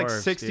like it's like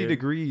dwarves, 60 dude.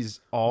 degrees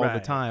all the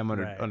Right, time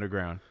right.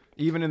 underground.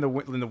 Even in the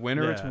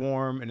winter, it's Yeah.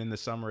 warm, and in the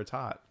summer, it's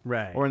hot.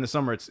 right, Or in the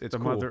summer, it's the cool.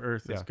 Mother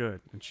Earth is Yeah.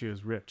 good, and she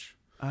is rich.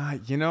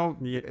 You know,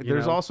 You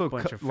there's know, also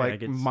bunch of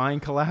like faggots. mine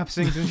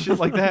collapsings and shit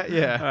like that.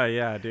 Yeah. Oh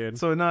yeah, dude.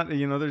 So not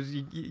there's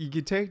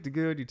you take the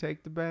good, you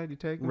take the bad, you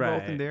take them both,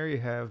 Right. and there you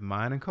have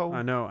mine and coal.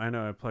 I know.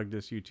 I plug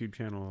this YouTube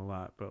channel a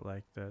lot, but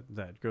like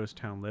that Ghost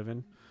Town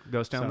Living.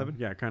 Ghost Town So, living.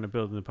 Yeah, kind of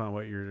building upon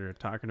what you're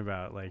talking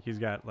about. Like he's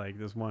got like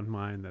this one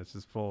mine that's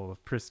just full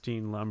of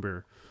pristine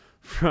lumber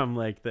from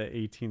like the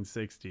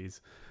 1860s,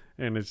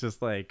 and it's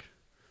just like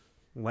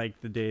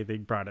the day they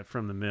brought it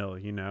from the mill.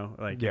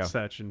 Like Yeah. it's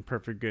such in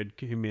perfect good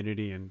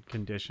humidity and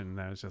condition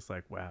that it's just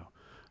like wow,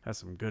 that's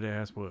some good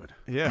ass wood.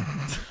 Yeah.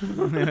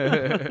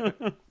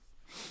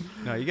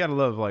 No, you gotta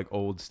love like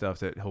old stuff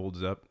that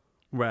holds up.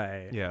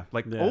 Right. Yeah,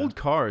 like Yeah. old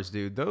cars,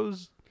 dude.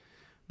 Those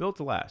built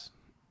to last.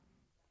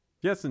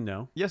 Yes and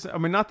no. Yes, I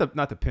mean not the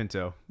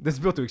Pinto. That's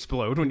built to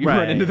explode when you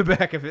run into the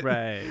back of it.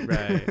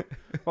 Right.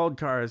 Old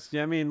cars.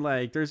 Yeah, I mean,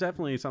 like, there's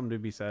definitely something to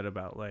be said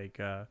about like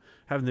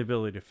having the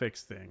ability to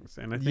fix things,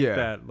 and I think Yeah.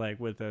 that like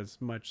with as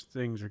much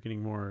things are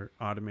getting more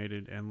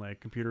automated and like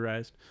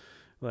computerized,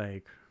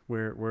 like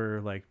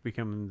we're like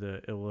becoming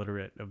the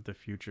illiterate of the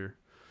future.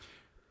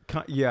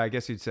 Yeah, I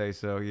guess you'd say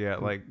so. Yeah,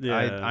 like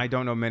Yeah. I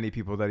don't know many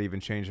people that even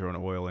change their own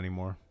oil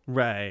anymore.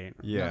 Right.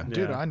 Yeah.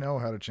 Dude, Yeah. I know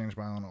how to change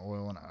my own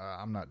oil, and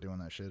I'm not doing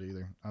that shit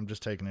either. I'm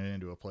just taking it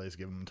into a place,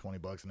 giving them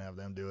 $20, and have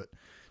them do it,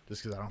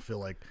 just because I don't feel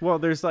like. Well,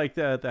 there's like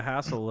the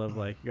hassle of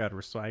like you got to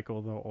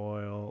recycle the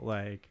oil,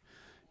 like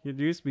It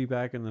used to be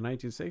back in the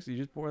 1960s. You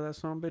just pour that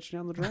son of a bitch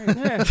down the drain.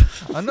 Yeah.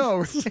 I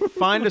know.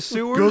 Find a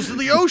sewer. Goes to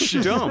the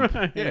ocean. Dump.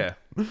 Yeah.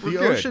 The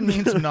ocean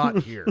means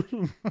not here.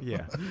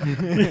 Yeah.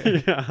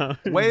 Yeah,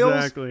 Whales?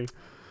 exactly.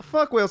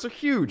 Fuck, whales are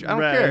huge. I don't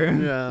Right, care.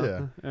 Yeah,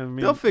 Yeah. I mean,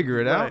 They'll figure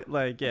it out.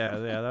 Like, yeah.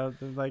 That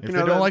was, like, If you they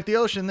know, don't that- like the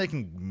ocean, they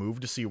can move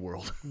to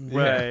SeaWorld.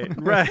 right,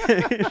 right.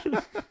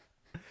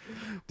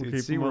 We'll Dude,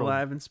 keep them SeaWorld.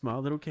 alive in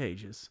small little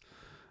cages.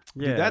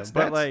 Yeah, Dude, that's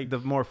but like, the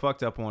more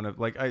fucked up one of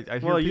like I hear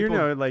well, people, you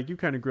know, like you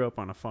kind of grew up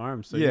on a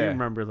farm, so you Yeah.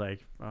 remember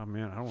like, oh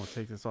man, I don't want to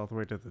take this all the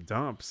way to the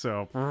dump,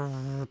 so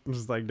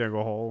just like dig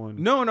a hole and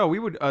No, we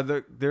would.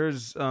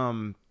 There's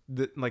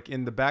like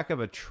in the back of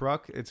a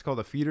truck. It's called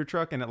a feeder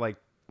truck, and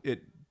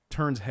it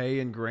turns hay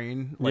and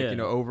grain Yeah.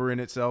 over in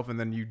itself, and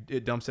then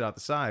it dumps it out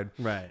the side.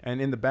 right. And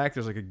in the back,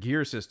 there's like a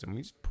gear system.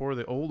 We just pour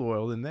the old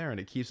oil in there, and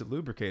it keeps it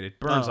lubricated.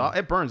 Burns Oh. off.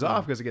 It burns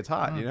off because it gets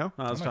hot. You know.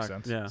 Oh, let's That makes talk-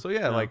 sense. Yeah. So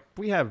yeah, like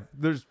we have.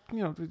 There's it's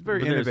very But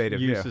there's innovative.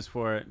 Yeah. uses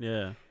for it.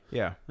 Yeah.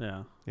 Yeah.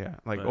 Yeah. Yeah.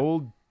 Like But-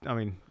 old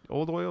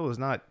oil is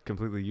not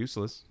completely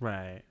useless,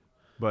 Right.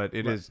 but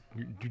it is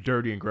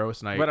dirty and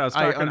gross. And But I was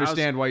talking- I was-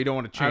 understand why you don't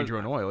want to change I- your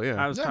own oil.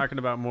 Yeah. I was Yeah. talking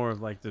about more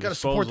of like the Got to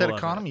disposal support that of it.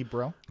 economy,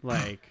 bro.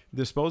 Like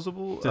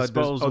disposable.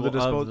 disposal of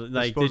the,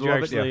 like did disposal you of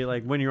it? actually Yeah.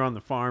 like when you're on the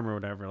farm or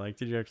whatever, like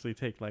did you actually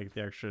take like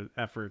the extra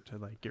effort to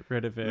like get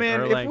rid of it?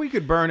 Man, or, if like, we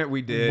could burn it,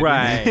 we did.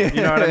 right,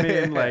 you know what I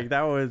mean? Like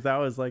that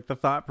was like the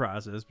thought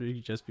process, but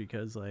just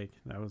because like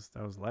that was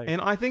life.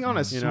 And I think on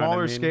a You know what I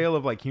smaller mean? scale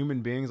of like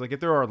human beings, like if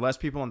there are less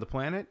people on the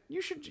planet,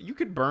 you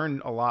could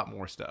burn a lot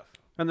more stuff.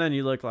 And then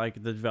you look like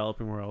the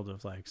developing world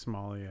of like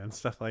Somalia and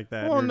stuff like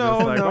that. Well, You're no,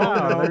 just like, no,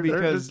 wow, no, they're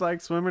because- just like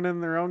swimming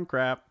in their own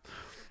crap.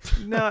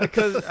 No,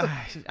 because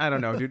I don't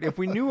know, dude. If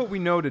we knew what we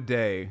know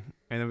today,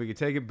 and then we could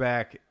take it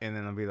back, and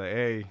then I'll be like,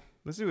 hey,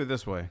 let's do it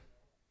this way.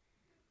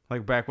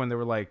 Like back when there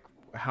were like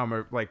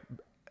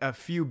a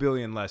few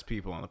billion less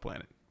people on the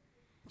planet.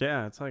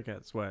 Yeah, it's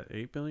what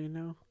 8 billion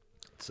now.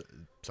 It's,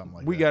 something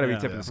like We that. got to be Yeah.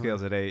 tipping the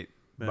scales at 8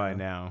 by Yeah.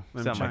 now,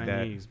 Them something like that.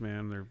 Chinese,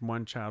 man, they're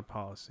one child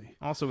policy.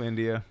 Also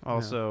India,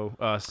 also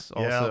us,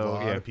 Yeah, a also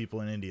lot yeah. of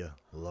people in India.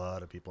 A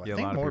lot of people. I Yeah, a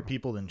think lot of more people.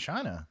 people than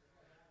China.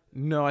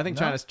 No, I think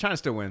No? China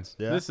still wins.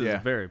 Yeah. This is Yeah.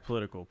 a very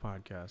political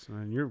podcast,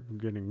 and you're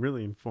getting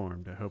really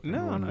informed. I hope. No,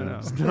 everyone no,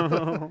 knows.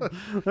 No.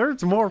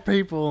 There's more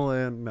people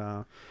in.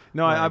 No,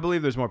 Like- I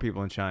believe there's more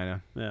people in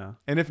China, Yeah,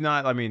 and if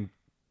not, I mean,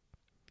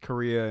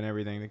 Korea and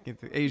everything.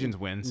 The Asians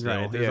win. Still.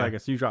 right. There's yeah.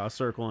 like you draw a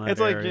circle in that it's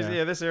like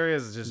area. this area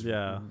is just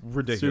Yeah.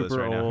 ridiculous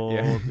super right old.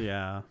 now. Yeah.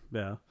 Yeah,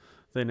 yeah.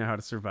 They know how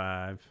to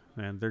survive,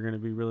 and they're going to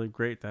be really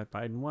great that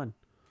Biden won.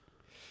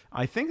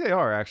 I think they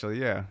are actually.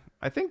 Yeah,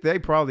 I think they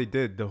probably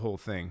did the whole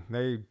thing.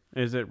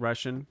 Is it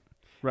Russian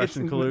It's-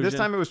 collusion? This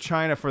time it was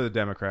China for the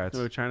Democrats.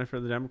 So China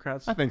for the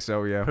Democrats. I think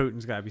so. Yeah.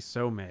 Putin's got to be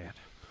so mad.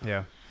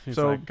 Yeah. He's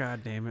So, like,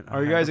 God damn it! I Are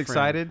you have guys a friend."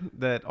 excited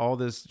that all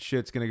this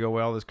shit's gonna go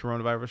away? All this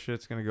coronavirus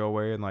shit's gonna go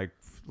away in like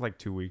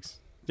 2 weeks?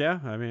 Yeah,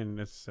 I mean,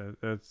 it's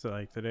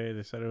like today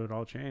they said it would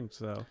all change.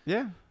 So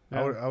Yeah.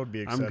 I would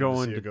be excited I'm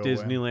going to, see to it go away.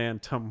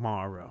 Disneyland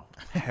tomorrow.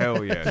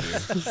 Hell yeah,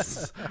 dude.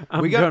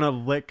 I'm got- gonna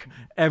lick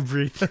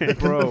everything,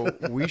 Bro,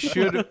 we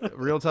should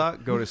real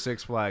talk go to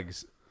Six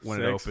Flags when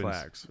it Six opens.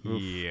 Flags.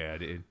 Oof. Yeah,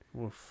 dude.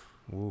 Oof.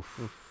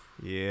 Oof.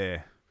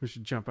 Yeah. We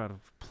should jump out of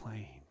a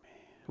plane.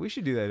 We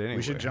should do that anyway.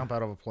 We should jump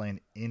out of a plane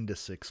into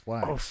Six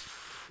Flags.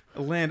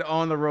 land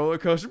on the roller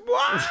coaster.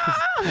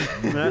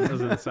 That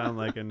doesn't sound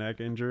like a neck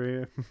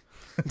injury.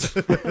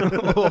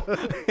 Well,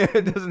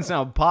 it doesn't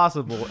sound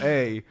possible,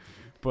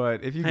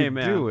 but if you Hey, could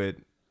man. do it,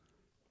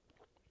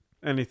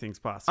 Anything's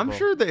possible. I'm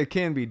sure that it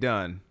can be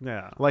done.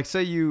 Yeah. Like,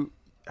 say you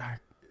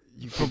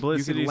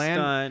Publicity you could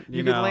land, stunt.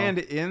 you know. could land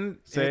in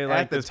Say, at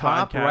like, the this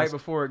top podcast- right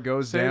before it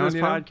goes Say down. this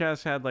You know?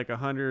 podcast had like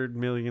 100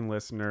 million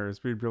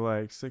listeners, we'd be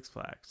like Six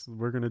Flags.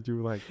 We're gonna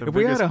do like the If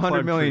we had biggest 100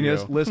 plug million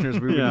for you. listeners,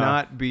 we would Yeah.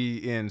 not be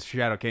in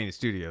Shadow Canyon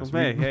Studios.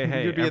 Well,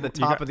 hey, We'd be at the you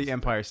top got- of the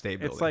Empire State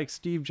Building. It's like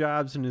Steve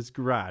Jobs in his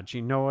garage.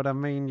 You know what I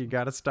mean? You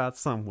got to start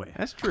somewhere.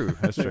 That's true.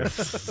 That's true.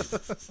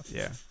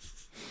 Yeah,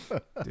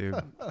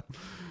 dude.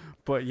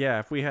 But yeah,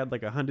 if we had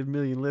like 100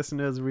 million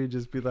listeners, we'd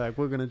just be like,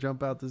 we're gonna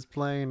jump out this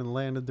plane and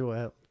land into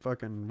a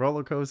fucking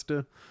roller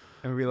coaster.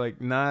 And we'd be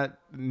like, none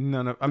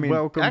of. I mean,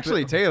 Welcome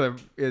actually, to- Taylor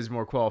is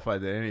more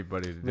qualified than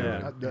anybody to do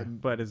Yeah,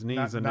 it. but his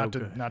knees are no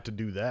good. Not to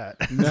do that.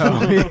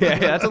 No, yeah,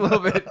 that's a little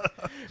bit.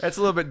 That's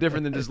a little bit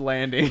different than just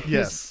landing.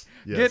 Yes.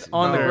 Get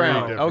on the Very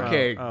ground. different.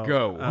 Okay, Oh,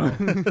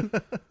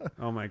 go.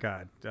 Oh my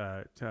God!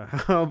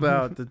 How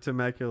about the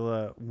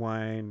Temecula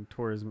wine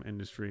tourism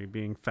industry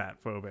being fat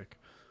phobic?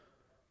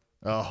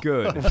 Oh,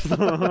 Good.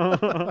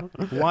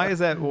 Why is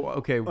that?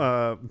 Okay.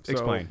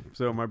 Explain.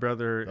 So my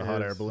brother the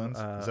hot is, air balloons.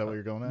 Is that what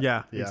you're going at?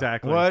 Yeah,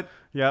 exactly. What?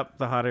 Yep,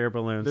 the hot air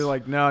balloons. They're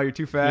like, no, you're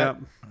too fat.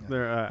 Yep.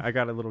 They're, I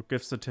got a little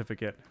gift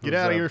certificate. It Get was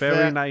outta a here, very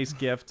fat. nice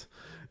gift.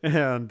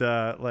 And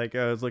like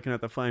I was looking at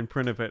the fine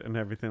print of it and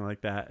everything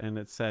like that, and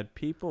it said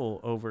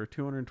people over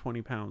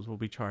 220 pounds will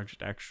be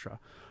charged extra.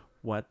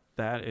 what?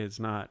 That is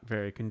not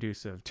very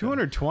conducive.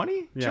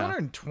 220? Yeah.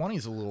 220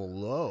 is a little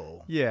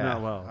low. Yeah. No,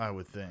 well, I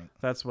would think.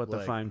 that's what the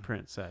like, fine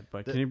print said.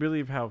 But that- can you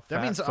believe how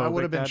That means I fat-phobic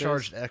would have been that is?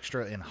 charged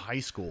extra in high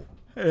school.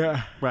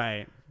 Yeah.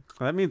 Right.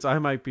 That means I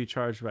might be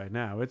charged right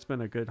now. It's been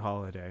a good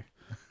holiday.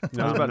 I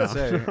was about to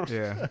say,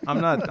 yeah.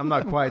 I'm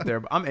not quite there,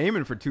 but I'm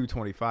aiming for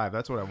 225.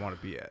 That's what I want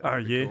to be at. Are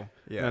That'd be you? cool.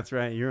 Yeah. That's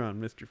right. You're on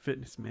Mr.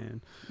 Fitness,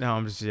 man. No,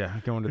 I'm just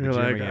going to the You're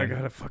gym like, again. I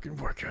gotta fucking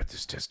work out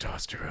this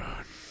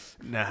testosterone.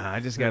 Nah, I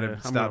just gotta I'm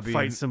stop gonna being.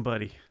 fight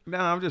somebody. No,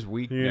 I'm just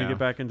weak You're gonna now. get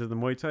back into the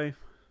Muay Thai?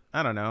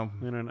 I don't know.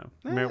 I don't know.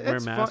 Eh, Wear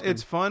it's fun. mask.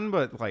 It's fun,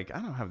 but like I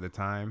don't have the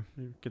time.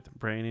 Get the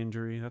brain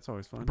injury. That's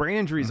always fun. Brain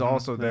injury's Mhm.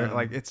 also there. Yeah.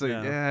 Like it's a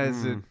Yeah.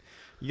 it's a,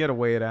 you gotta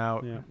weigh it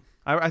out. Yeah.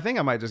 I think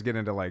I might just get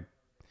into like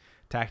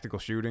tactical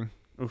shooting.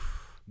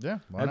 Oof. Yeah,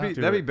 why That'd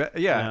not? be that'd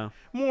be yeah.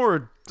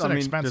 More. It's an I mean,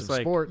 expensive just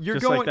like- sport. you're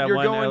just like going that you're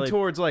one going LA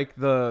towards like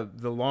the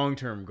long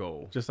term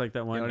goal. Just like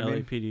that one know what I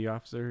mean? LAPD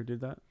officer who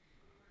did that.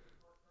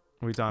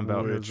 What are we talking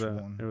about? Which it was,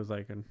 one? It was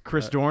like an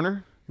Chris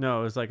Dorner,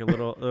 No, it was like a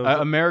little. It was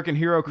American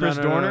hero Chris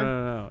no,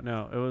 Dorner.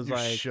 No. It was You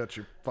like shut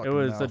your it fucking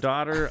was the mouth.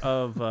 daughter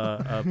of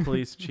a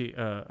police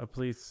a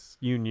police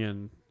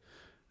union,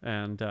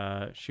 and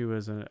she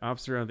was an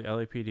officer of the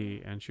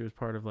LAPD, and she was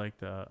part of like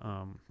the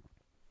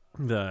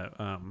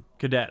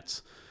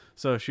cadets.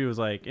 So she was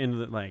like in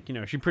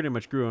the she pretty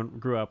much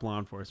grew up law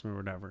enforcement or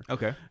whatever.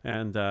 Okay.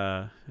 And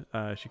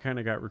she kind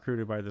of got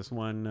recruited by this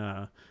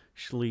one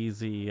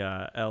sleazy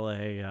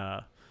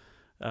LA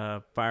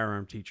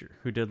firearm teacher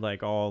who did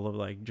like all of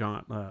like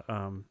John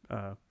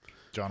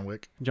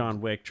Wick.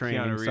 John Wick training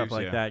Keanu and stuff Reeves,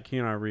 like yeah. that.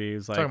 Keanu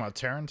Reeves, like, Talking about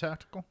Terran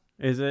Tactical.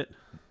 is it?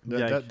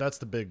 Yeah. That's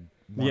the big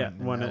one. Yeah,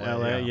 in one in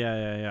LA.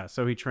 yeah. Yeah.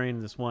 So he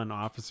trained this one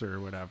officer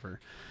or whatever,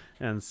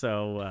 and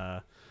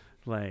so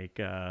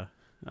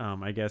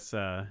I guess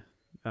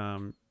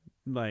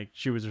like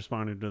she was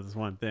responding to this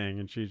one thing,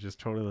 and she just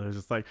totally was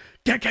just like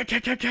get.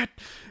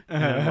 And,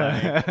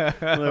 like,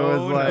 it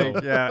was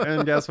like yeah,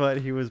 and guess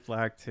what? He was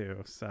black too.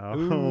 So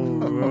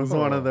it was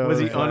one of those. Was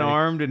he like,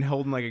 unarmed and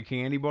holding like a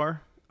candy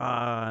bar?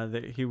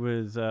 That he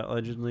was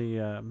allegedly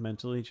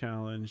mentally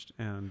challenged,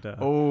 and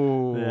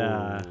Oh.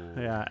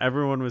 yeah.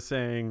 Everyone was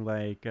saying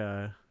like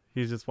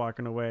he's just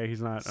walking away.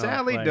 He's not.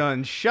 Sally like,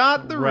 done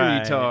shot the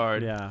right,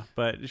 retard. Yeah,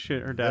 but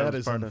shit, her dad That was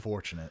is part of.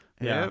 unfortunate.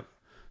 Yeah, Yep.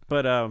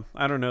 but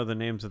I don't know the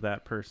names of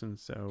that person,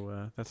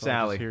 so that's Sally.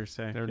 all I just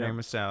hearsay. Her Yeah. name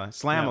was Sally.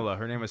 Slamala.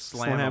 Her name was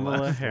Slamala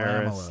Slamala.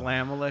 Harris.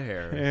 Slamala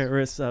Harris.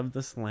 Harris of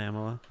the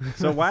Slamala.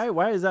 So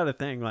why is that a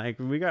thing? Like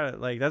we got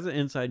like that's an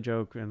inside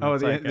joke. And Oh,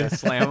 it's the like,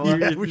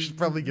 Slamala. We should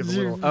probably give a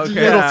little, Okay.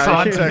 little Yeah.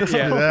 context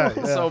Yeah. to that.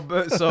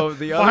 Yeah. So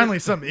the other Finally,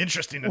 something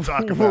interesting to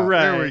talk about.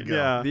 right? There we go.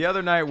 Yeah. the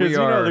other night Because we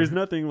are. there's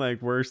nothing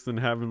like worse than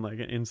having like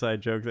an inside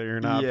joke that you're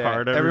not yeah,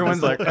 part of. everyone's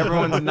It's like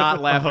everyone's not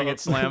laughing at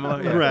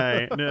Slamala. Yeah.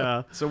 right?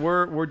 Yeah. So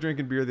we're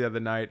drinking beer the other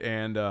night,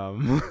 and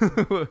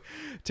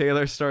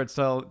Taylor starts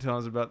telling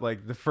us about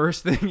like the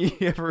first thing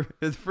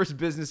the first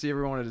business he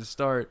ever wanted to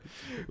start,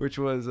 which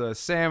was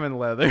salmon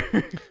leather.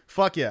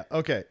 Fuck yeah.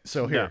 Okay,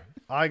 so here Yeah.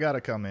 I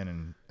gotta come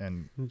in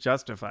and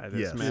Justify this,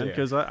 Yes. man, Yeah.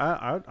 because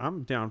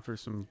I'm down for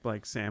some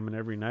like salmon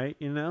every night.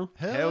 You know.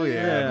 Hell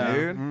yeah,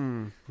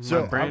 dude.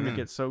 So, my brain I'm-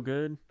 gets so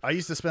good. I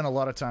used to spend a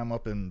lot of time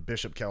up in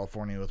Bishop,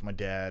 California with my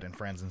dad and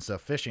friends and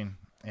stuff fishing,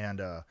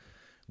 and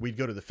we'd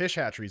go to the fish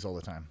hatcheries all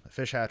the time. The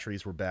fish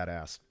hatcheries were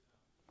badass.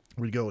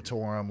 We'd go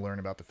tour them, learn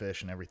about the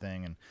fish and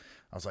everything, and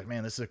I was like,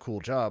 man, this is a cool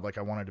job. Like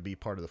I wanted to be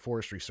part of the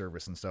forestry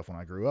service and stuff when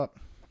I grew up.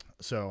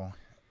 So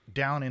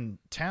down in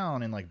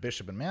town in like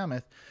Bishop and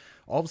Mammoth,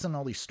 all of a sudden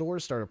all these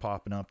stores started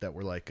popping up that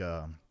were like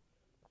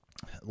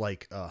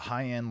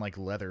high-end like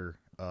leather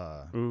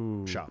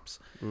Ooh. shops.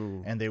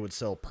 Ooh. And they would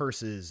sell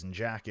purses and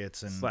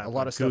jackets and Slap a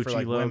lot a of stuff for Gucci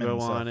like women logo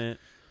and stuff. on it.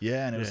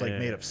 Yeah, and it was like Yeah.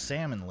 made of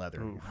salmon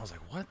leather. Oof. And I was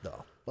like, what the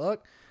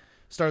fuck?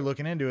 Started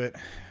looking into it.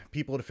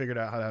 People had figured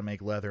out how to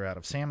make leather out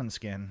of salmon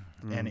skin,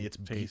 and it's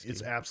tasty.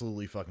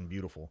 absolutely fucking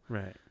beautiful.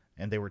 Right.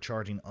 And they were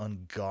charging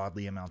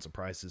ungodly amounts of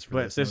prices for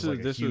But this. this and is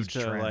it this was was like a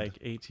huge to trend. like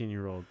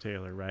 18-year-old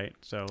Taylor, right?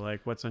 So like,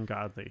 what's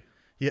ungodly?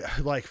 Yeah,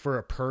 like for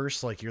a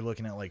purse, like you're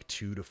looking at like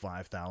 $2,000 to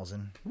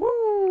 $5,000.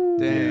 Woo!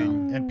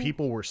 Dang. And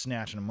people were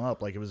snatching them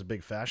up like it was a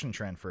big fashion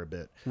trend for a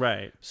bit.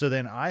 Right. So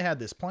then I had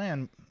this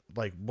plan.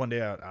 Like one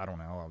day, I don't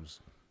know, I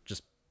was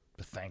just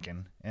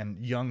thinking,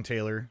 and young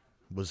Taylor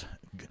was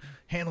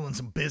handling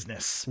some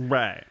business,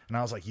 Right. and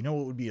I was like, you know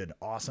what would be an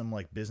awesome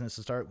like business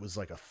to start was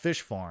like a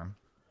fish farm,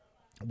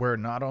 where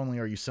not only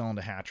are you selling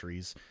to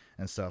hatcheries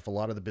and stuff, a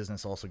lot of the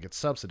business also gets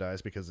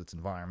subsidized because it's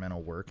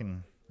environmental work,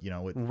 and you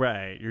know it.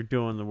 Right. You're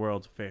doing the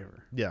world a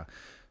favor. Yeah,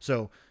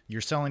 so you're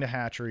selling to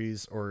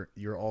hatcheries, or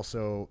you're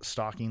also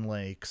stocking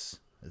lakes.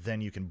 Then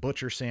you can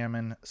butcher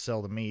salmon,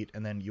 sell the meat,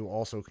 and then you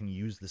also can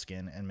use the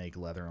skin and make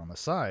leather on the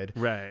side.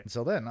 Right. And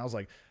so then I was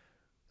like,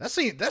 that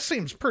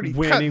seems pretty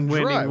Winning, cut and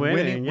winning, dry.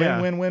 winning,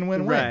 yeah.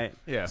 Win. Right.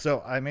 Yeah.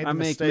 So I made the I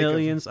make mistake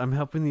millions. I'm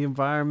helping the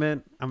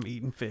environment. I'm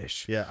eating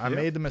fish. I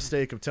made the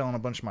mistake of telling a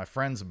bunch of my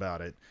friends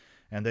about it,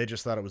 and they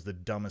just thought it was the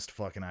dumbest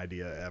fucking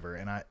idea ever.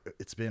 And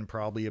it's been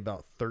probably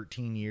about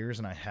 13 years,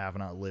 and I have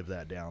not lived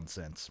that down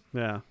since.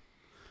 Yeah.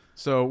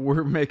 So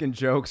we're making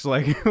jokes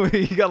like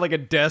you got like a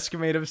desk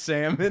made of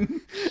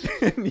salmon,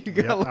 and you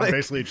got Yeah, I'm like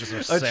basically just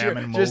a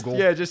salmon just, mogul.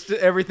 yeah, just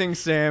everything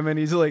salmon.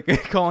 He's like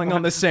calling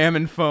on the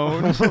salmon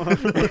phone.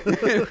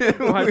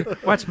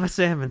 Watch my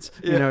salmons.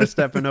 You know,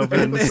 stepping over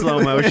in the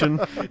slow motion.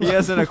 He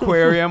has an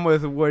aquarium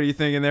with, what are you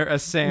thinking there? A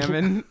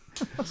salmon.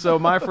 So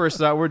my first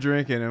thought, we're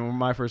drinking, and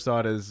my first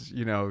thought is,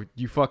 you know,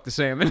 you fuck the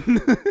salmon.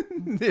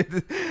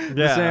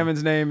 The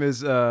salmon's name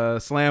is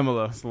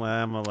Slamala.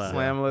 Slamala.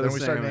 Slamala Then the we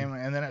started salmon.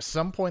 naming, and then at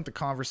some point the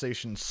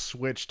conversation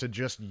switched to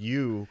just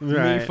you.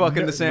 Me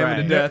fucking the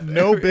salmon to death.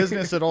 No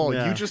business at all.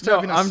 Yeah. You just No,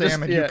 having a I'm just-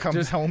 salmon yeah, you come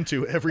just- home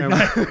to every And,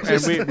 night.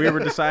 and we were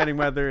deciding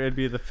whether it'd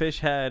be the fish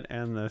head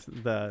and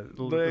the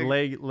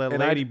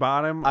lady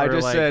bottom. I or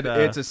just like said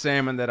the- it's a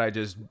salmon that I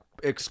just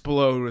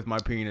explode with my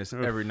penis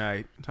Oof. every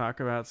night. talk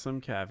about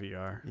some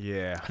caviar.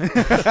 Yeah.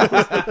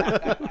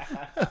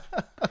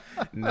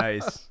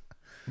 Nice.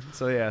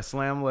 So yeah,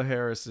 Slamla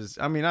Harris is.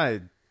 I mean,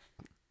 I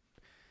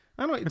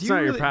don't. It's do you not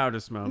your really,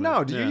 proudest moment.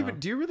 No. Do you Yeah. even?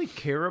 Do you really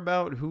care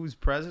about who's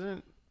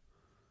president?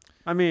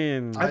 I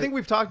mean, I think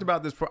we've talked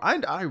about this before.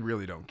 I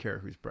really don't care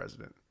who's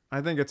president.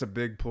 I think it's a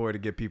big ploy to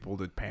get people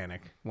to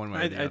panic one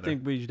way or the I other.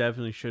 think we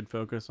definitely should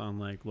focus on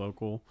like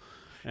local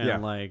and Yeah.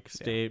 like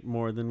state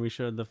more than we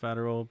should the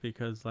federal,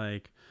 because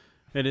like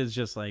it is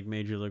just like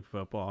Major League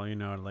Football, you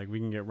know, like we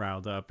can get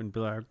riled up and be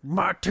like,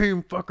 my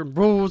team fucking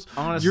rules.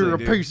 Honestly, you're a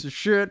dude. piece of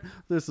shit.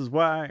 This is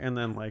why. And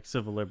then like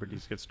civil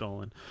liberties get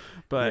stolen.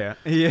 But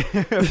yeah.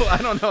 Well, I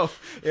don't know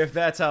if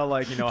that's how,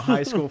 like, you know,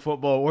 high school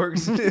football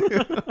works,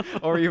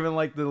 or even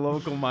like the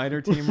local minor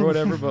team or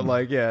whatever. But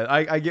like, yeah,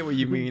 I get what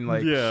you mean.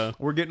 Like, yeah,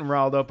 we're getting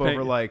riled up over Hey.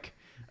 like,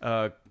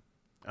 I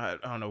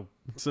don't know.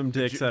 some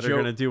dicks that are Joe-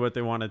 gonna do what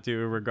they want to do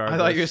regardless.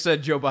 I thought you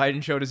said Joe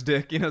Biden showed his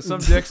dick. You know, some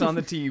dicks on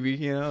the TV.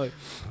 You know, like,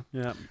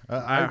 Yeah,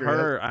 I agree.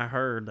 I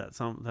heard that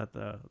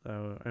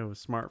it was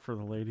smart for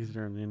the ladies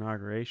during the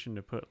inauguration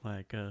to put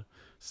like a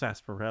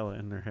sarsaparilla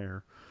in their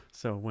hair,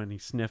 so when he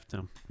sniffed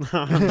them,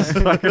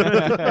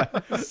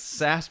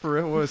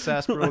 sarsaparilla. What was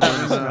sarsaparilla?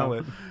 Didn't smell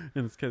it.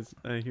 and it's because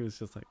he was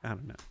just like, I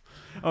don't know,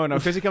 Oh no,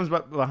 because he comes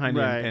behind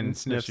you right, and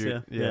sniffs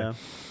you. Yeah,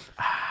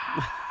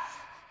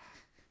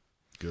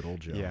 Good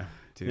old Joe. Yeah,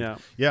 dude. yeah.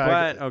 Yeah,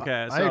 But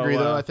okay, I so, agree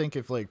though. I think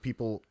if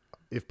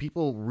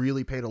people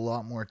really paid a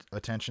lot more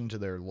attention to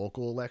their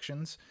local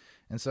elections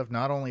and stuff,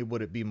 not only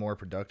would it be more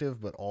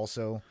productive, but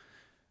also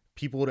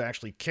people would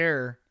actually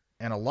care.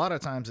 And a lot of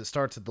times it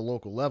starts at the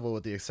local level,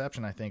 with the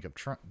exception, I think, of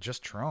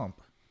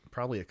Trump,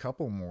 probably a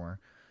couple more.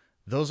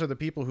 Those are the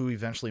people who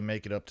eventually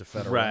make it up to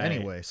federal Right.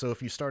 anyway. So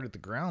if you start at the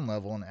ground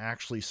level and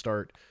actually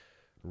start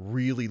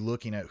really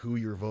looking at who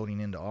you're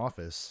voting into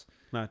office,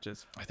 not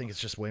just I think it's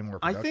just way more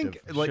I productive.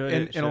 think like Should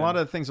and, it- and a lot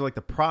should. of the things are like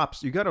the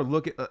props. You got to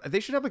look at.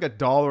 They should have like a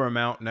dollar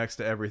amount next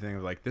to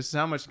everything. Like, this is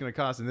how much it's going to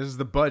cost, and this is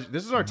the budget.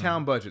 This is our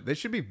town budget. They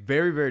should be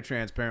very, very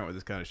transparent with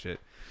this kind of shit,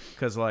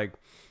 because like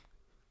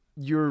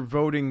you're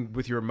voting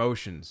with your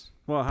emotions.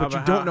 well, But you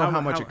don't know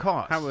how much it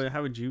costs.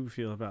 How would you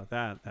feel about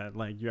that? That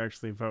like you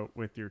actually vote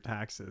with your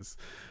taxes,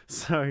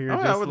 so you're Oh,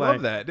 just I would like,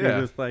 love that, You're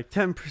yeah. just like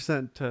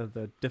 10% to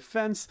the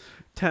defense,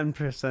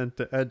 10%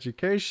 to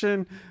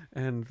education,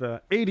 and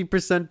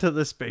 80% to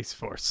the Space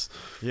Force.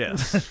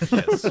 Yes.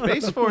 Yes.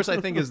 Space Force, I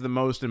think, is the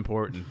most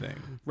important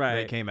thing Right.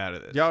 that came out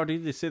of this. Yo,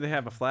 did you see they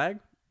have a flag?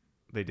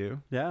 They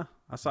do. Yeah,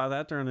 I saw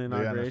that during the they got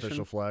an inauguration.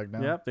 official flag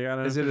now. Yep, they got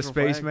an Is it a official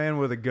flag. spaceman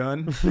with a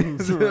gun?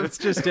 It's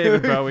just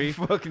David Bowie.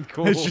 Fucking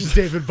cool. It's just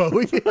David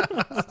Bowie.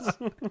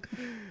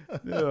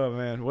 Oh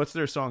man, what's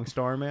their song,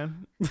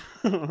 Starman?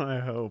 I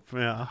hope.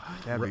 Yeah.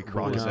 That'd be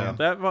Rock cool. us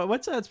Yeah. out.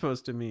 What's that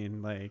supposed to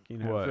mean? Like, you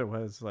know, What? if it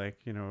was like,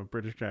 you know, a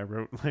British guy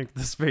wrote like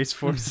the Space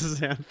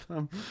Force's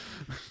anthem.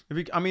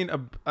 I mean,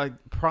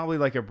 probably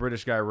like a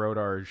British guy wrote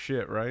our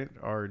shit, right?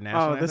 Our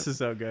national. Oh, this is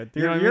so good.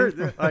 You know You're, what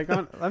I mean?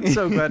 like, I'm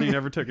so glad you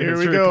never took a Here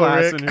we history go,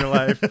 class Rick. in your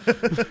life.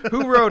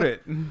 Who wrote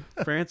it?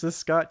 Francis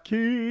Scott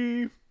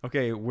Key.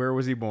 Okay, where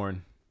was he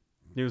born?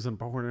 He was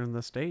born in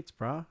the States,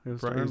 bro. He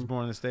was, He was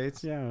born in the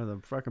States. yeah, the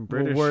fucking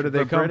Well, British. where did they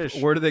the come?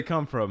 British, Where did they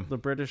come from? the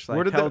British where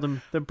like did held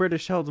him. The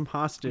British held him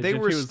hostage. They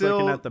and were he was still.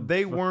 looking at the.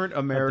 They weren't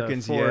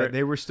Americans yet. fort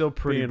They were still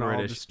pretty being all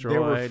British. They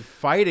were destroyed.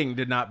 fighting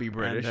to not be and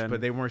British, then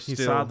but they weren't He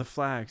still. saw the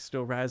flag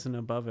still rising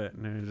above it,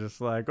 and he was just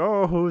like,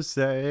 "Oh,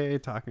 Jose,"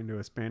 talking to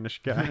a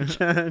Spanish guy.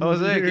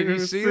 Jose, can you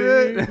see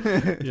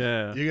it?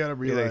 Yeah. You got to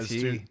realize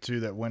he- too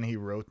that when he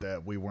wrote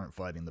that, we weren't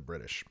fighting the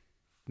British.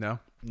 No.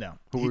 No,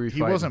 Who were we he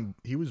fighting? wasn't.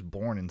 He was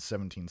born in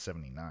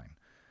 1779.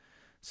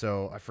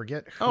 So I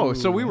forget. Who, Oh,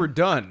 so we were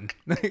done.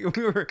 We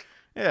were.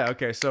 Yeah.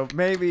 Okay. So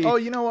maybe. Oh,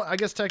 you know what? I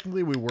guess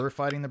technically we were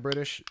fighting the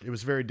British. It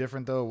was very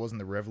different though. It wasn't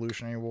the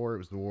Revolutionary War. It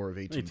was the War of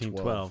 1812.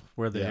 1812,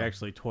 where they Yeah.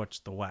 actually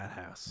torched the White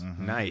House.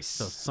 Nice.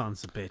 Those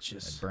sons of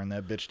bitches. Burn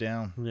that bitch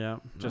down. Yeah,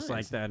 just Nice.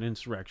 like that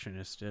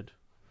insurrectionist did.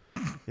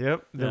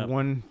 Yep. The Yeah.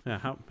 one.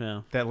 Yeah,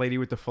 yeah. That lady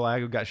with the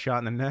flag who got shot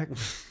in the neck.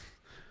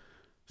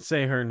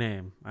 Say her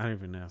name. I don't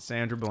even know.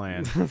 Sandra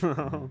Bland,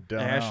 Don't know.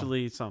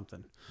 Ashley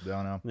something.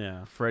 Don't know.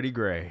 Yeah. Freddie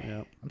Gray.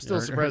 Yep. I'm still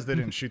surprised they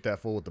didn't shoot that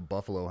fool with the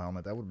buffalo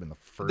helmet. That would have been the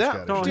first That- guy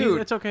to No, shoot.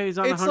 Dude, it's okay. He's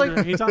on a it's hunger.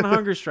 like- He's on a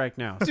hunger strike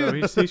now, so Dude,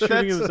 he's shooting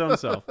that's- his own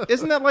self.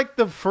 Isn't that like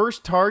the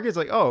first target? It's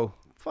like, oh,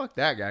 fuck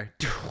that guy.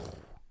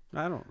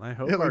 I hope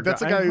Yeah, like, our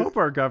that's a I guy who- hope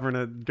our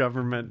government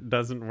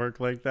doesn't work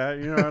like that.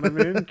 You know what I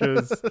mean?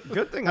 Because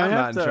Good thing I I'm have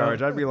not in to-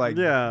 charge. I'd be like,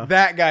 yeah.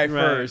 that guy Right.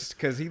 first,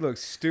 because he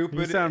looks stupid.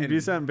 you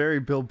sound very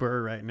Bill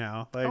Burr right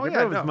now. Like Oh, if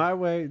yeah, it was no. my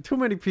way, too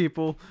many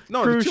people,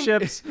 No, cruise too-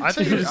 ships. I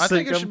think you it, just I think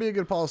sink it 'em. should be a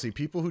good policy.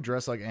 People who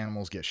dress like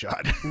animals get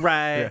shot.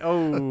 Right.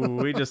 Oh,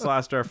 we just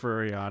lost our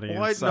furry audience.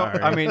 What? No, Sorry.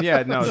 I mean,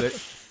 yeah, no,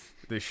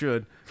 they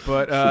should.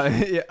 But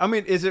yeah, I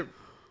mean, is it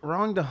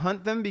wrong to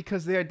hunt them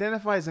because they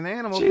identify as an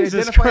animal? If Jesus they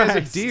identify as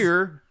Christ. a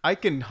deer, I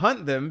can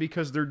hunt them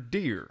because they're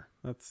deer.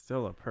 that's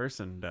still a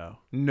person, though.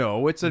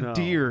 No, it's a No,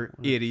 deer,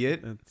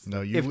 idiot. It's,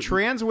 No, you. If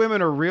trans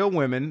women are real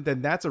women, then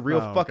that's a real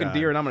Oh, fucking God.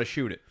 deer, and I'm gonna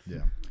shoot it.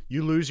 yeah,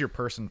 you lose your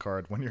person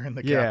card when you're in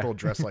the Yeah. Capitol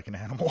dressed like an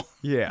animal.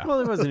 Yeah. well,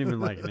 it wasn't even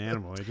like an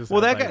animal. He just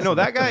Well, had, that like, guy, no, some-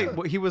 that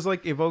guy, he was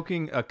like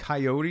evoking a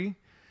coyote.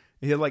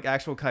 He had like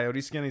actual coyote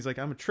skin. He's like,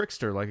 I'm a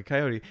trickster, like a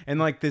coyote. And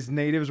like these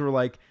natives were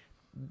like,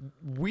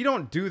 we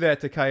don't do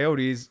that to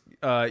coyotes.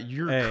 Hey,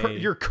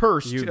 You're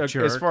cursed you as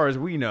jerk. far as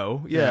we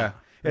know. Yeah.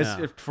 As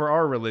Yeah. if for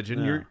our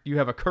religion, Yeah. you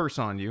have a curse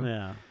on you.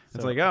 Yeah.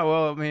 It's So- like, oh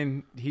well, I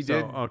mean, he so,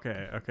 did.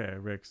 Okay,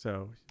 Rick.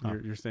 So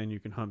you're saying you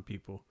can hunt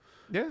people,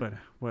 Yeah. but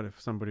what if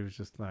somebody was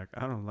just like,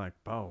 I don't like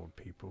bald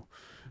people.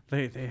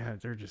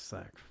 They're just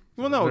like.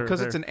 Well, no, they're-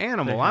 because it's an they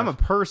animal. I'm a have-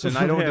 person.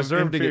 I they don't have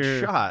deserve to get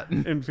inferior- shot.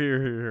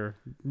 inferior.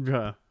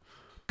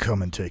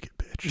 Come and take it,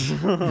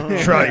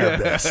 bitch. Try your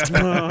best.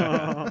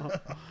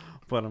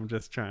 But I'm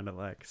just trying to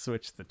like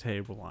switch the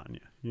table on you.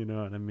 You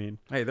know what I mean?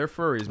 Hey, they're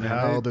furries, man.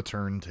 How They- the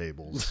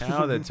turntables.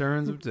 How the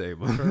turns of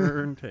tables.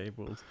 Turn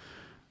tables.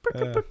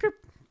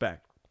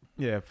 Back.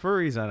 Yeah,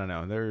 furries. I don't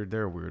know.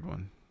 They're a weird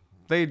one.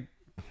 They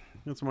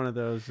It's one of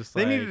those just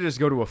they like need to just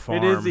go to a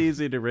farm. it is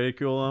easy to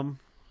ridicule them.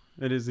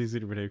 It is easy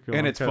to ridicule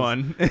and 'em it's 'cause-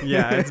 fun.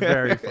 Yeah, it's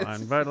very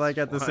fun. But like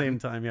at the fun. same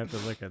time, you have to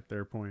look at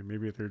their point.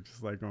 Maybe they're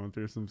just like going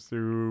through some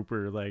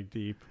super like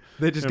deep,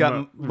 They just and got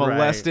right.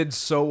 molested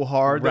so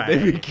hard that they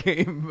Right.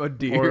 became a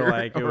deer, or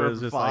like it or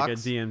was just like a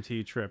fox.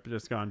 DMT trip,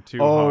 just gone too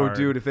Oh, hard.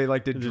 dude, if they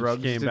like did It just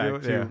drugs came to back do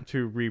it, yeah.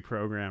 too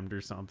reprogrammed or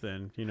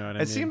something. You know what I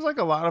mean? It seems like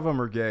a lot of them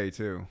are gay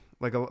too.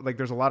 Like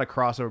there's a lot of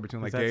crossover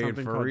between Is like that gay and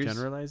something called furries.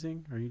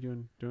 generalizing? Are you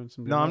doing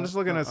some? No, I'm just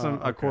looking at some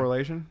okay. a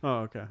correlation, Oh,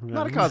 okay.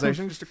 not a Yeah.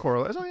 causation, just a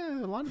correlation. Oh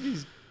yeah, a lot of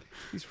these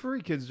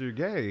furry kids are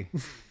gay,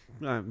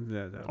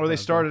 or they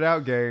started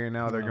out gay and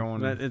now they're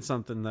going. It's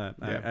something that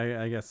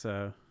Yeah. I guess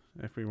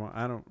if we want,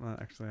 I don't want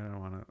to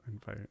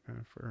invite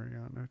a furry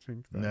on. I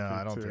think that No, I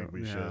could don't too. think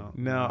we should.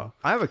 No,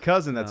 I have a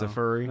cousin that's a No.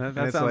 furry. That, and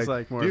that it's sounds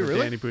like more Do of you a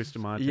really? Danny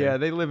Bustamante. Yeah,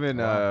 they live in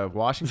Wow.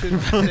 Washington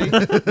State.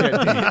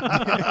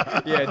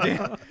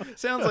 Dan,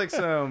 sounds like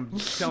some.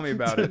 Tell me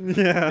about it.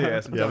 yeah.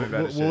 Tell Yeah, me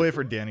about we'll it. wait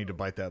for Danny to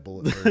bite that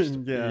bullet first.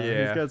 yeah,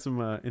 Yeah. he's got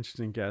some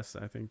interesting guests.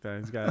 I think that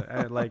he's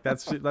got like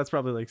that's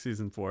probably like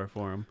season 4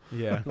 for him.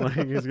 Yeah, Like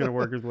he's gonna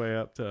work his way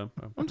up to.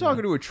 I'm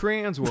talking to a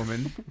trans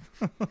woman.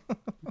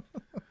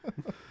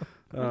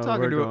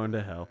 talking we're to a- going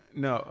to hell.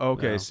 No,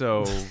 okay, No.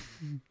 so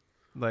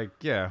like,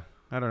 yeah,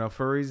 I don't know,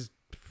 furries.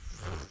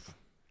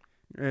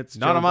 It's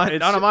Not Joe on my Bi-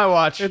 not on my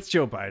watch. It's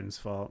Joe Biden's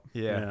fault.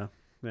 Yeah.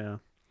 Yeah.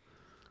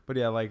 But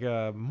yeah, like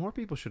more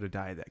people should have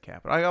died that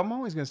Capitol. I'm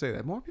always gonna say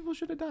that more people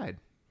should have died.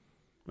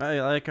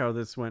 I like how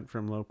this went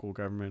from local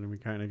government and we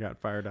kind of got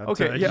fired out.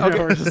 Okay, to, yeah, you know, okay,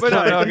 we're just but no,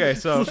 like- okay.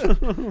 So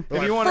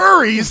if you want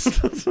Furries.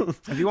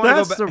 if you want to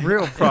That's go the back,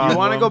 real if problem. you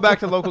want to go back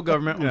to local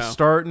government, I'm Yeah.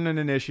 starting an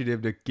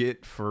initiative to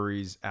get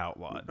furries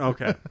outlawed.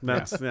 Okay,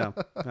 that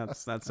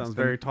sounds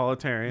very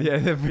totalitarian. Yeah,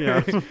 Yeah.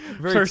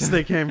 very First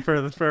they came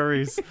for the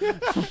furries.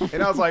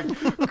 and I was like,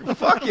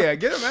 "Fuck yeah,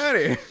 get him out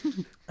of here!"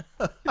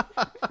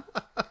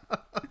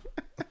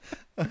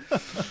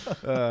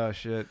 Oh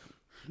shit!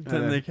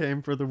 Then they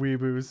came for the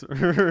weeboos.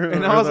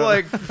 And I was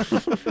like,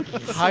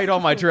 hide all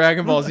my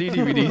Dragon Ball Z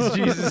DVDs,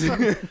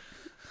 Jesus.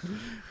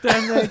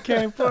 then they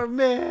came for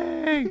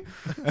me.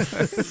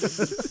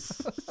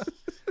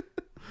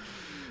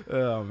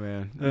 Oh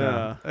man.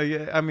 No.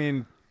 Yeah, I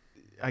mean,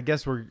 I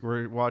guess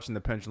we're watching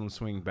the pendulum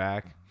swing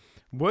back.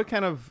 What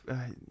kind of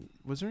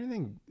was there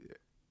anything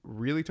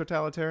really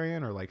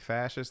totalitarian or like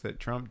fascist that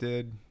Trump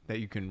did that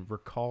you can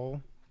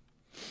recall?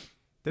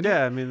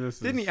 Yeah, I mean, this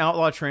Didn't is he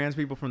outlaw trans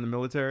people from the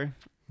military?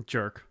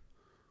 jerk.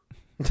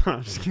 No,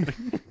 I'm just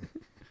kidding.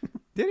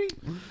 Did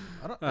he?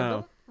 I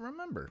don't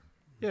remember.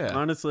 Yeah.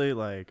 Honestly,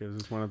 like it was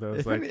just one of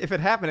those. If it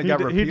happened, it he got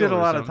did, repealed. he did a or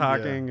lot of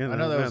something. talking, Yeah. and I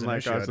know that then, was an like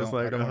issue. I I was just don't,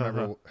 like, I don't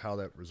remember how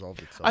that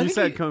resolved itself. I He think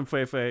said he- "Kung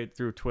Fei Fei"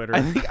 through Twitter.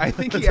 I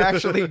think he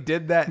actually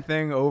did that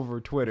thing over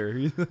Twitter.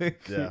 He's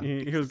like, Yeah.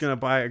 He was gonna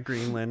buy a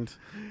Greenland,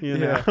 you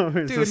Yeah. know,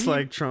 it's Dude, just he-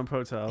 like Trump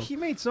Hotel, he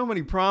made so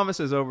many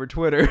promises over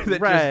Twitter that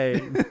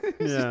right? just,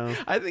 Yeah,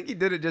 I think he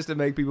did it just to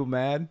make people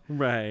mad,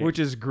 right. which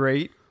is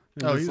great.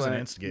 Oh, Just he was an like-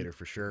 instigator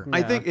for sure.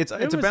 I think it's a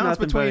was balance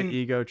nothing but an between-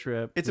 ego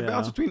trip. It's a yeah.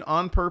 balance between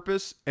on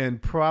purpose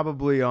and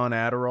probably on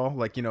Adderall,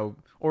 like, you know,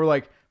 or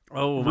like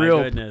Oh my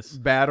real goodness.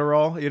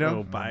 Batterall, you know?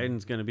 Oh,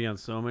 Biden's gonna be on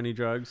so many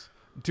drugs.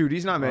 Dude,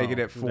 he's not making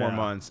Oh, it 4 yeah,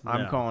 months.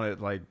 I'm yeah. calling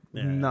it like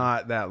Yeah.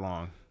 not that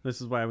long. This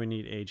is why we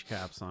need age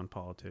caps on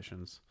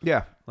politicians.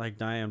 Yeah. Like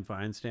Dianne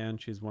Feinstein,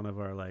 she's one of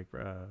our like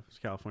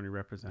California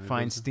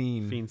representatives.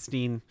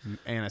 Feinstein.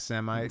 Anna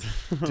Semite.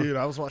 Dude,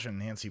 I was watching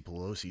Nancy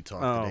Pelosi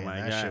talk Oh today, my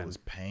and that shit God. was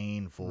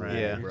painful. Right.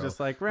 Yeah. bro. Just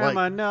like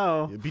Grandma, Like,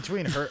 no.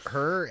 Between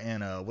her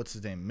and what's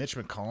his name, Mitch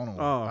McConnell.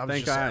 Oh, I was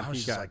thank just, God I was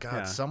he just got- like, God,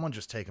 yeah. someone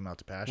just take him out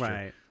to pasture.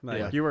 Right. Like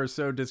Yeah. you are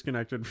so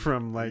disconnected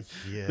from like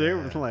Yeah. they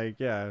were like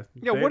Yeah,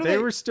 they, what are they they-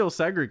 were still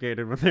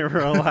segregated when they were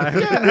alive.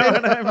 Yeah, You know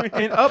what I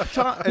mean?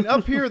 and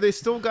up here they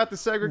still got the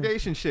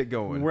segregation shit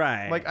going.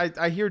 Right. Like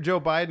I hear Joe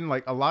Biden,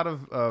 like a lot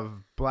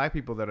of black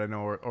people that I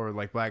know or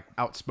like black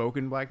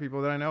outspoken black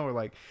people that I know are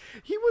like,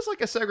 he was like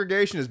a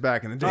segregationist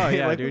back in the day. Oh,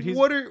 yeah, like, dude, he's-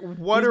 what He's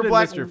are been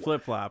black Mr.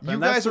 Flip Flop. You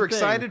guys are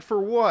excited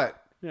for what?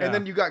 Yeah. And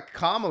then you got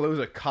Kamala, who's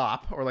a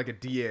cop or like a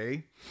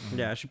DA.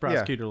 Yeah, she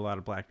prosecuted a lot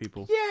of black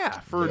people. Yeah,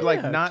 for Yeah.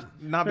 like not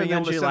And being then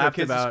able to she send their laughed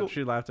kids to about school.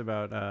 she laughed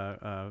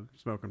about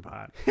smoking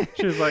pot.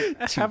 She was like,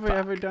 "Have we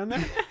ever done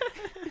that?"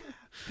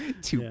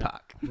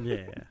 Tupac.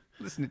 Yeah,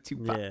 Listen to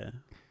Tupac. yeah.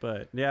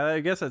 But yeah,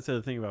 I guess that's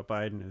the thing about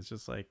Biden is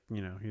just like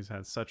he's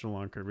had such a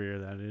long career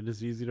that it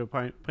is easy to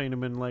paint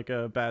him in like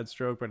a bad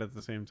stroke, but at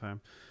the same time,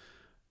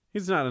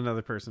 he's not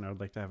another person I would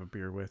like to have a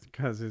beer with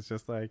because it's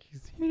just like he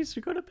needs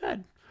to go to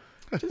bed.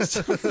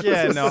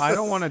 Yeah, no, I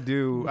don't want to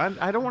do.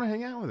 I don't want to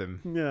hang out with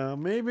him. Yeah,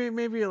 maybe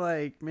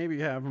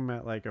have him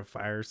at like a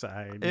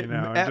fireside, At- and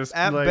at- just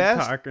at like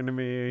best, talking to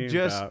me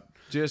Just about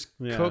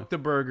Yeah. cook the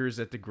burgers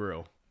at the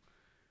grill.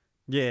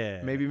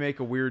 yeah, Maybe make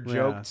a weird Yeah.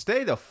 joke.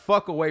 Stay the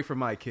fuck away from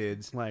my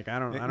kids. like I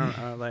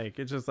don't like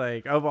it's just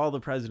like of all the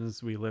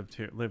presidents we lived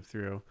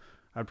through,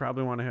 I'd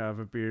probably want to have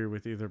a beer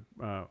with either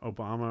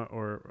Obama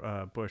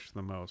or Bush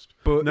the most.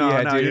 But No,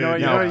 yeah, no, dude, you know,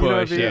 no,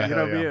 Bush, yeah.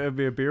 it'd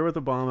be a beer with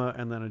Obama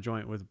and then a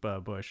joint with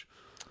Bush,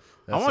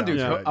 That I want to do.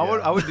 sounds Co- right, I would.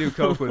 yeah. I would do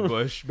coke with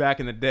Bush back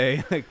in the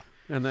day. Like,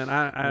 and then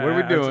I What are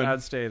we doing?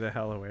 I'd stay the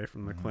hell away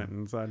from the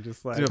Clintons. I'd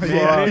just like Dude, fuck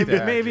maybe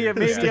that, maybe dude.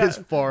 maybe Stay as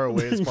far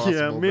away as possible.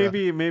 yeah,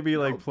 bro. maybe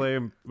like play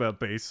a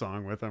bass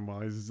song with him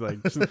while he's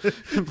like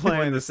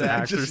playing the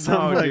sax or Just-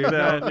 something no, like dude,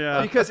 that. no.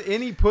 Yeah, because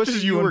any pussy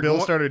Just you you were and Bill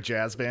go- started a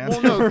jazz band.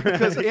 Well, no,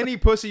 because any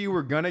pussy you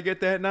were gonna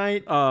get that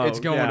night, Oh, it's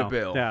going yeah, to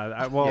Bill.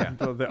 Yeah, Yeah.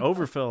 the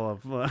overfill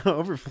of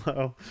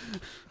overflow.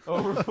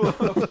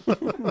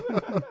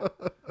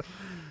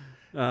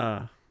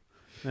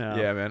 Yeah,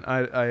 Yeah, man.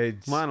 I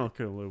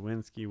Monica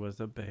Lewinsky was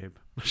a babe.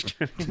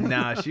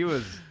 nah. She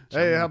was.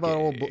 Hey, how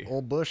about chunky.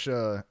 old Bush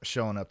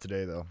showing up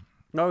today though?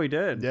 Oh, he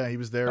did. Yeah, he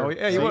was there. Oh,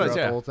 yeah, he throughout was,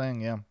 yeah. the whole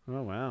thing. Yeah.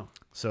 Oh wow.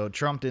 So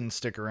Trump didn't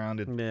stick around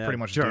to Yeah, pretty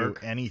much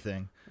jerk. do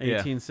anything. Yeah.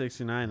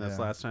 1869. That's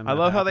the Yeah. last time. I that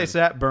love how they happened.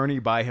 sat Bernie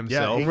by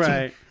himself. 18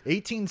 Right.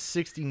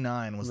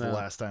 1869 was the No.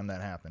 last time that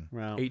happened.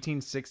 Wow.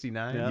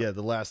 1869. Yeah. Yeah,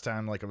 the last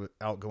time like an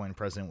outgoing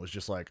president was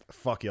just like,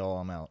 "Fuck y'all,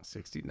 I'm out."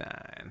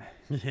 69.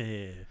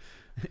 Yeah.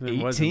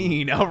 It wasn't-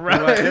 18. All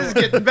right. It's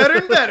getting better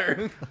and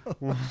better.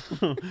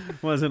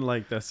 wasn't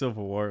like the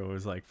Civil War. It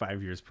was like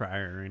 5 years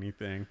prior or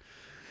anything.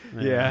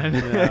 Yeah.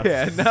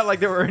 Yeah. Not like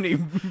there were any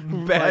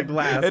bad,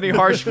 last- any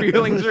harsh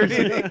feelings or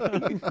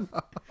anything.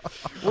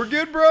 We're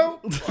good, bro.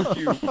 Fuck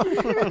you.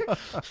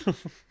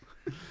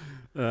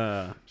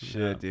 Shit,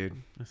 Shit, dude.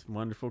 This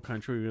wonderful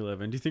country we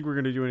live in. Do you think we're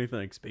gonna do anything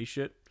like space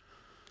shit?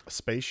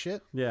 Space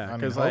shit. Yeah, I mean,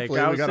 'cause, like, hopefully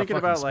I we was got thinking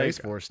a fucking about, like- Space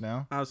Force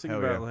now. I was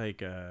thinking Hell about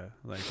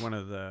like one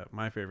of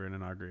my favorite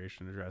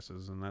inauguration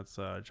addresses, and that's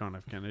John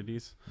F.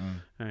 Kennedy's.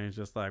 And he's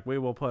just like, "We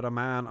will put a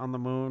man on the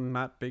moon,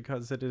 not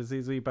because it is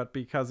easy, but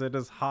because it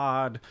is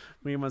hard.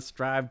 We must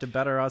strive to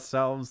better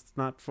ourselves,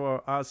 not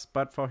for us,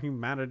 but for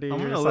humanity." I'm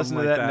or gonna something listen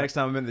to like that next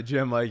time I'm in the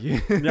gym. Like,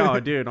 No,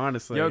 dude,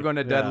 honestly, you're going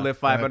to yeah. deadlift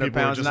 500 people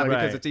are pounds just not like,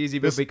 because right. it's easy,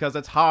 but This- because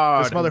it's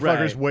hard. This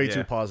motherfucker's right, way yeah.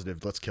 too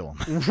positive. Let's kill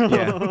him.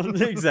 Yeah.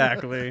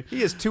 Exactly.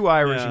 He is too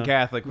Irish Yeah. and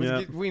Catholic.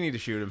 Yeah. We need to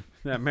shoot him.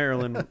 That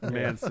Marilyn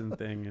Manson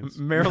thing is.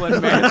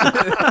 Marilyn Manson.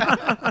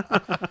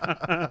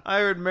 I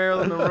heard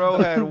Marilyn Monroe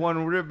had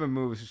one ribbon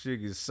move so she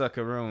could suck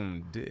her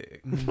own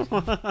dick.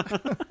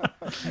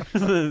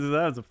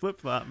 That was a flip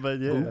flop, but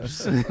yeah.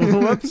 Oops.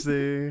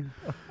 Whoopsie.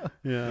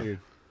 Yeah.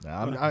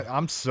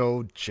 I'm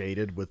so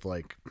jaded with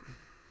like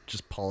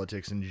just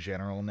politics in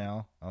general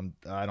now.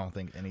 I don't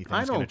think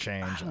anything's gonna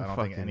change. I don't think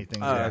fucking-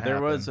 anything's gonna happen.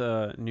 There was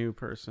a new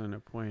person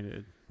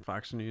appointed.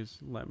 Fox News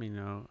let me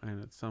know,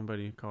 and it's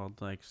somebody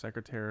called like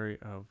Secretary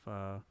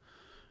of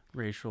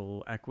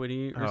Racial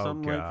Equity or Oh,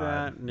 something like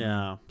that. God.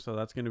 Yeah. So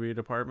that's going to be a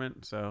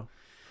department. So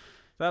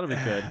that'll be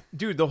good.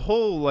 Dude, the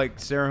whole like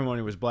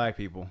ceremony was black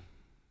people.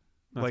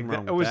 Nothing Like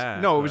wrong it with was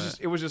that, no, but-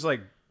 it was just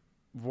like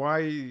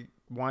why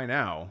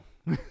now?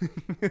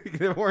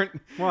 They weren't.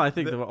 Well, I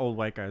think the old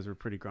white guys were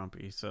pretty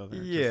grumpy, so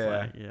they're Yeah. just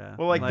like, yeah.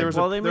 Well, like, there was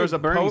a- they there was made a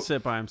Bernie po-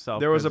 sit by himself.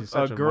 There was 'cause he's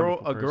a such girl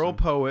wonderful girl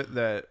person. poet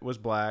that was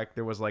black.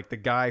 There was like the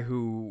guy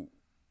who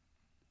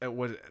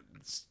was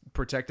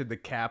protected the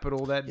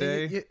Capitol that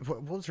day. Yeah,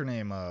 what was her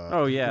name?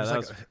 Oh, yeah, it was that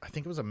like, I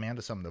think it was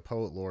Amanda something, the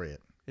poet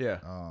laureate. Yeah.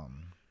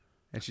 Um,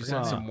 And she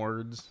forgot. said some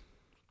words.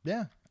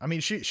 Yeah, I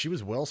mean, she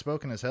was well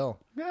spoken as hell.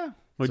 Yeah.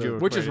 Would So- you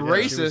Which is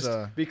equate it? she was,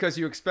 racist because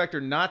you expect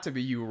her not to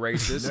be you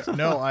racist.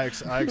 No, I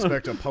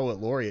expect a poet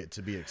laureate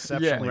to be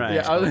exceptionally right.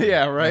 well spoken.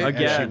 Yeah, right. And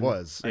she Again.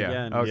 was. Yeah.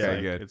 Again, Okay,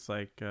 it's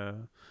like, good. It's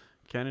like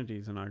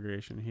Kennedy's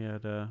inauguration. He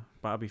had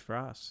Bobby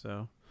Frost.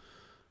 So,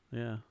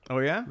 yeah, Oh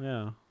yeah,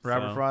 yeah.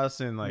 Robert So,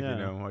 Frost and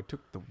yeah. I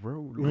took the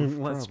road less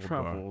less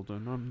traveled. traveled,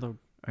 and I'm the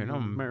I know.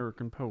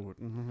 American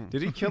poet. Mhm.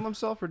 Did he kill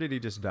himself or did he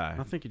just die?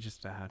 I think he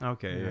just died.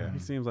 Okay, yeah. He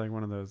seems like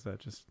one of those that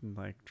just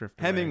like drift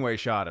away. Hemingway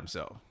shot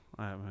himself.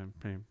 I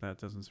mean, that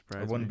doesn't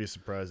surprise I me. wouldn't be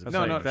surprised if That's No,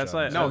 someone no, shot that's him.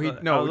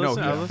 like- No, I'll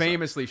listen- I'll he listen-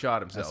 famously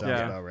shot himself. That sounds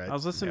Yeah, about right. I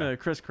was listening Yeah. to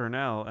Chris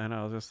Cornell, and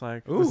I was just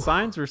like, Ooh. the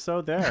signs were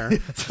so there.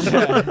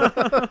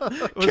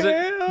 Was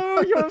it?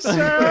 Kill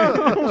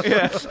yourself.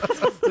 Yeah.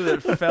 Was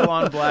it Fell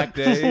on Black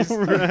Days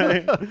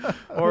Right.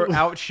 or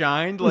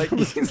Outshined? Like,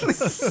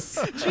 Jesus.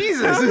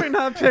 How did we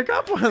not pick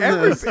up on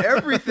this?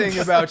 Everything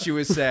about you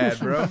is sad,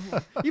 bro.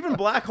 Even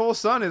Black Hole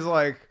Sun is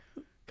like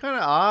kind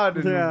of odd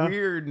and Yeah.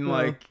 weird, and Yeah.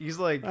 like he's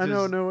like. I don't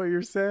just- know what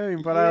you're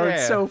saying, but I was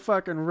Yeah. so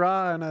fucking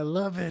raw, and I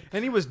love it.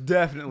 And he was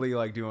definitely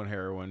like doing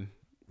heroin.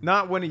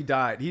 Not when he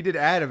died. He did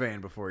Ativan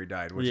before he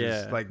died, which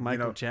yeah, is like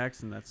Michael you know,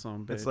 Jackson, that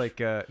song. Bitch. it's like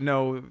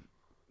no.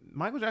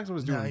 Michael Jackson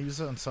was doing. No, he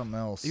was on something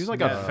else. he was like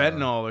Yeah. on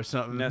fentanyl or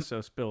something.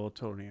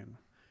 Nesospilotonian.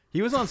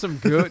 He was on some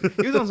good.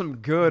 He was on some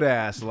good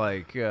ass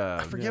like.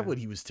 I forget yeah. what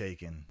he was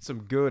taking.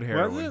 Some good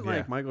heroin. Wasn't it like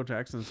yeah. Michael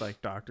Jackson's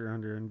like doctor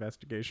under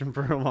investigation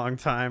for a long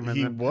time, and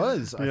He then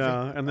was. I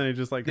yeah, think, and then he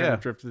just like kind Yeah.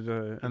 of drifted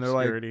to And they're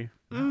like, obscurity.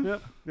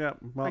 Yep, yep.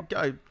 Well,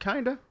 I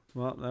kinda.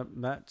 well,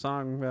 that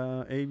song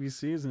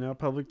ABC is now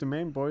public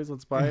domain, boys.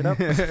 Let's buy it up.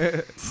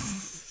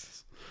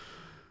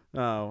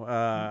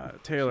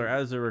 Taylor,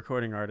 as a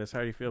recording artist,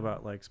 how do you feel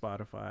about like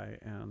Spotify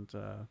and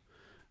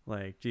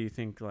like, do you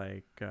think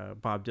like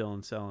Bob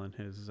Dylan selling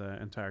his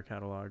entire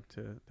catalog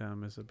to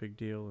them is a big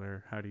deal,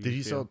 or how do you? did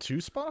he feel? sell to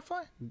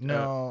Spotify?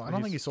 No, I don't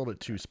he's- think he sold it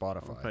to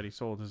Spotify. But he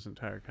sold his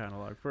entire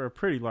catalog for a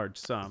pretty large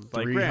sum.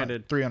 Like, 300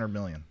 granted, 300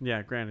 million.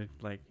 yeah, granted,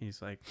 like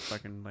he's like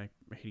fucking like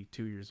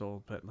 82 years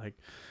old, but like,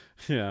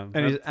 yeah,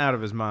 And he's out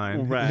of his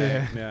mind. right,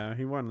 Yeah. yeah,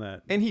 he won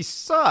that. And he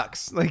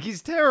sucks. Like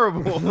he's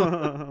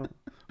terrible.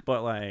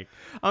 But like,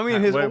 I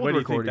mean, his what old do you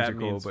think recordings that are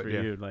cool, means but for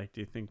yeah. you? Like,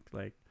 do you think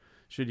like,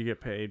 should you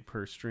get paid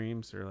per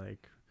streams, or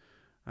like,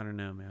 I don't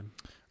know, man.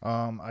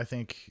 I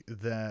think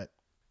that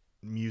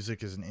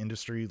music is an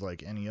industry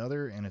like any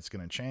other, and it's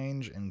going to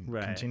change and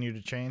Right. continue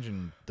to change.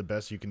 And the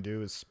best you can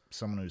do as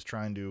someone who's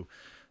trying to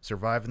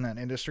survive in that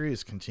industry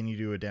is continue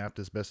to adapt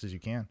as best as you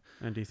can.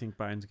 And do you think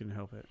Biden's gonna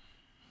help it?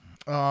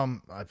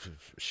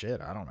 Shit,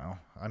 I don't know.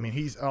 I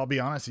mean, I'll be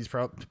honest, he's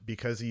probably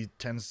because he's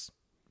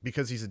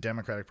a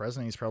Democratic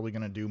president, he's probably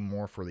going to do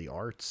more for the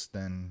arts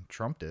than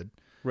Trump did.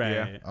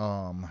 Right.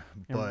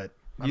 But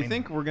I You mean,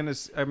 think we're gonna?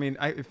 I mean,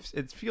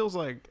 it feels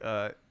like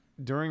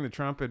during the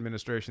Trump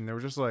administration, they were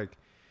just like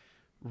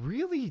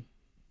really,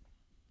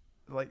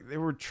 like they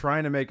were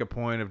trying to make a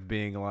point of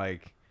being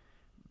like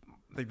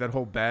that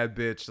whole bad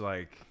bitch,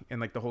 like, and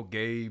like the whole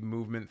gay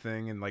movement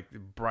thing, and like the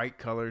bright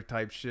color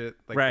type shit,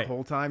 like Right. the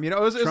whole time. You know,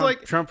 it was Trump-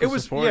 like Trump it was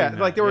was supporting yeah, that,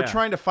 like they were yeah.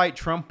 trying to fight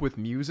Trump with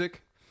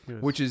music, He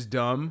was- which is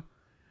dumb.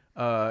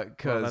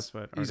 Because that's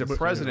what he's a artists do,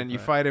 president, you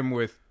but- fight him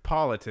with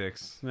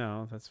politics.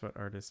 no, that's what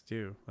artists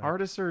do. Like,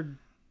 Artists are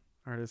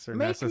artists are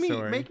make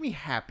necessary. me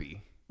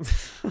happy.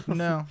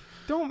 no.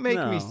 Don't make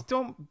me No.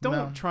 don't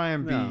No. try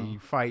and be No.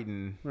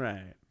 fighting.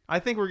 Right. I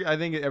think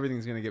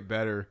everything's gonna get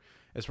better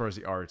as far as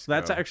the arts.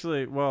 That's go.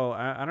 actually, well,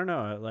 I don't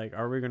know. Like,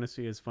 are we going to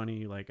see as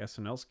funny like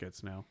SNL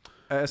skits now?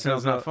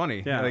 SNL's not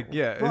funny. Yeah. Like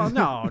yeah. Well,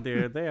 no,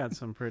 dude, they had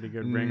some pretty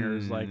good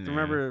ringers. Like, Nah.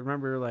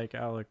 remember like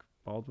Alec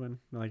Baldwin,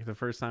 like the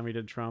first time he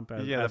did Trump.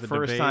 At, yeah, at the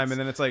first time, and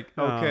then it's like,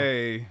 Oh.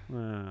 okay,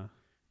 uh,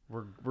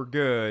 we're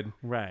good.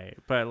 right.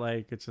 But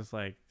like, it's just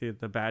like the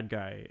bad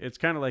guy. It's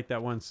kind of like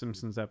that one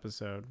Simpsons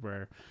episode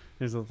where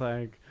he's just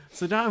like,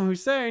 Saddam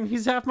Hussein,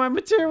 he's half my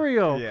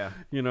material. Yeah.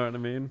 You know what I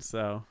mean?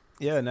 So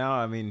Yeah. Now,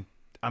 I mean,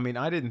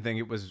 I didn't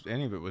think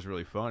any of it was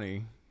really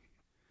funny.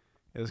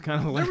 It was kind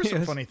of There were hilarious.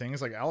 some funny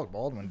things. Like Alec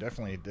Baldwin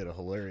definitely did a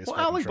hilarious. Well,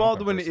 fucking Alec Trump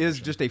Baldwin is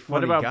impersonation. just a what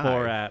funny about guy.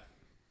 Borat?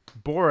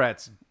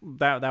 Borat's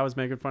That was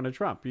making fun of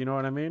Trump. You know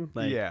what I mean?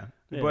 Like, yeah.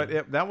 yeah.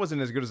 But that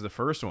wasn't as good as the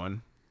first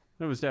one.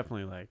 it was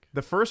definitely like.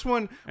 The first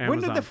one. when did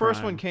Amazon the first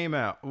Prime. one came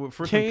out?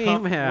 First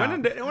Came one out.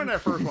 When did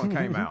that first one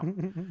came out?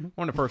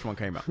 When the first one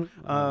came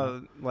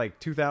out? Like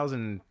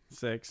 2000.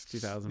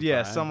 2005.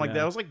 Yeah, something like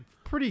that. It was like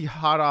pretty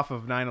hot off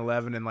of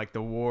 9/11 and like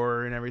the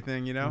war and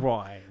everything, you know.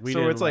 Right. We So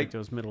didn't it's like like-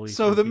 those Middle East.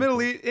 So the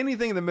Middle East,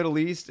 anything in the Middle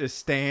East is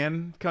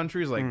Stan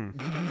countries, like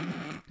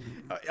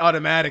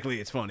automatically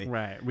it's funny.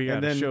 Right. We And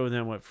got to then- show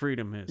them what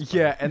freedom is.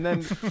 Yeah, and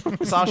then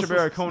Sacha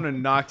Baron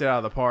Cohen knocked it out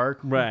of the park.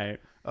 Right.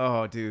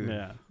 Oh, dude.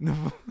 Yeah.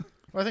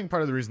 Well, I think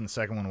part of the reason the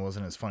second one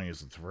wasn't as funny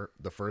as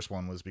the first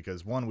one was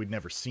because one, we'd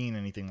never seen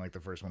anything like the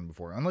first one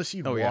before, unless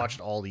you'd Oh, yeah. watched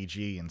all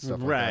EG and stuff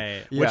like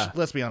Right. that. Which, Yeah.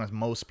 let's be honest,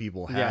 most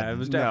people had. Yeah. It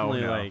was No,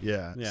 definitely no. like.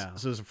 Yeah. Yeah.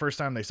 So it was the first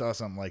time they saw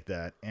something like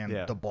that, and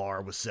Yeah. the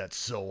bar was set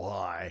so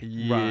high.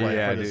 Yeah,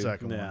 Like, for the dude.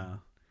 second Yeah. one.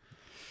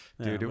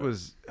 Dude, Yeah, it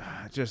was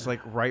just like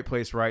right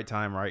place, right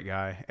time, right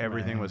guy.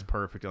 Everything Right. was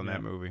perfect on Yeah.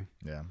 that movie.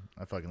 Yeah,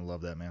 I fucking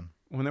love that, man.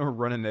 When they were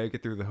running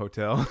naked through the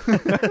hotel,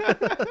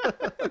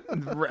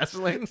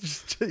 wrestling.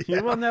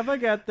 You will never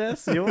get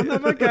this. You will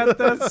never get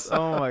this.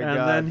 Oh my And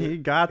god! then he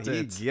got He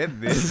it.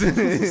 get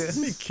this.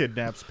 He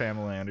kidnaps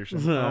Pamela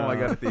Anderson. Oh my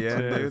god! At the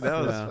end, dude, that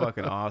was Yeah.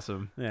 fucking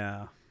awesome.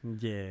 Yeah.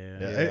 Yeah.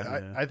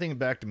 Yeah, I think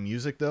back to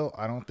music though.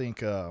 I don't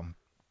think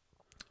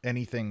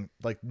anything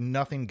like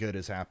nothing good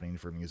is happening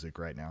for music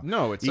right now.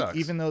 No, it sucks.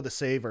 Even though the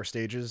Save Our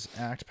Stages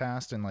Act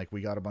passed and like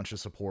we got a bunch of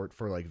support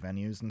for like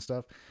venues and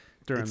stuff.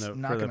 During it's the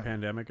not for the gonna-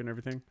 pandemic and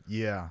everything.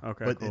 Yeah.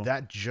 Okay, But cool.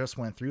 that just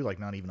went through like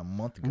not even a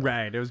month ago.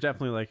 Right. It was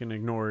definitely like an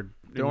ignored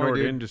Dude.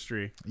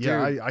 industry.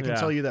 Yeah, Dude, I can yeah.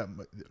 tell you that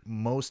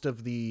most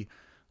of the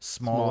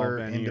smaller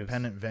venues.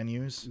 independent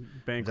venues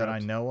Bankrupt. that I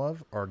know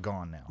of are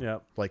gone now.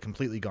 Yep. Like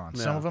completely gone.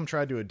 Some Yeah. of them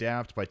tried to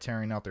adapt by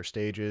tearing out their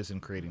stages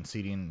and creating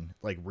seating,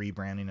 like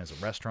rebranding as a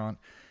restaurant.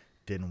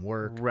 Didn't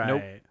work.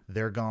 Right.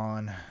 They're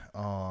gone.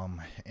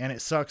 And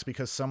it sucks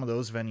because some of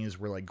those venues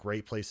were like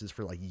great places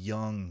for like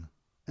young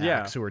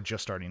Yeah. acts who are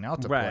just starting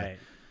out to Right. play.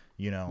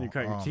 You know, You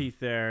cut your teeth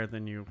there,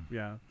 then you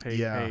pay.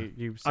 Yeah.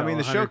 You I mean,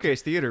 the sell 100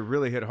 Showcase Theater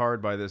really hit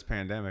hard by this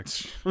pandemic.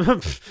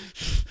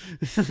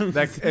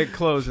 That it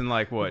closed in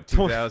like what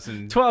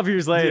 2000. 12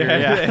 years later.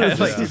 Yeah. It's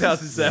like Yeah.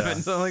 2007, Yeah.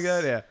 something like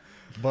that. Yeah.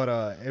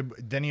 But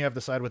then you have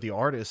the side with the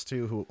artists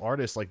too, who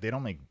artists like they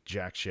don't make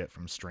jack shit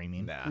from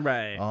streaming. Nah.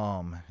 Right.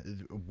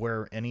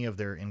 Where any of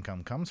their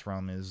income comes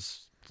from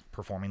is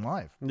performing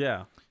live.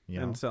 Yeah. You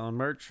know, And selling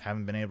merch.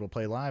 haven't been able to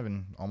play live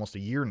in almost a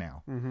year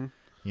now. Mm-hmm.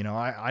 You know,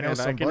 I know And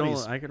some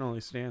buddies. I can only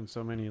stand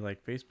so many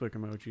like Facebook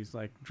emojis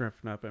like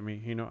drifting up at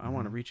me. You know, I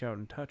want to Mm-hmm. reach out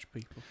and touch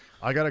people.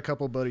 I got a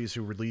couple buddies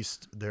who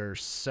released their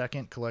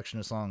second collection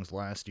of songs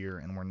last year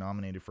and were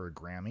nominated for a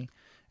Grammy.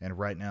 And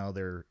right now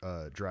they're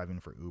driving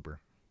for Uber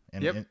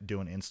and Yep.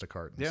 doing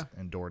Instacart and, Yeah.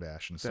 and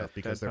DoorDash and stuff Dead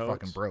because they're poets.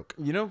 fucking broke.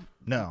 You know,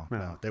 No,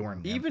 No. they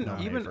weren't. even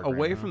nominated for a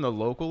away Grammy. from the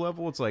local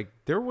level, it's like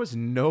there was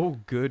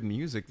no good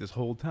music this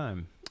whole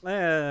time.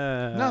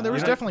 No, there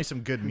was you know, definitely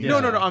some good music. No,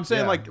 I'm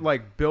saying Yeah.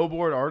 like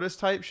Billboard artist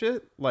type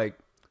shit. Like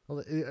Well,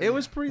 it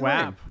was pretty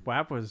lame.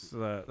 WAP was.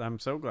 I'm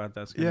so glad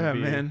that's gonna Yeah, be,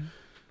 man.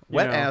 you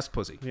Wet know, ass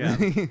pussy. Yeah,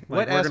 like,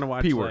 Wet we're ass gonna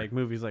watch P-word. like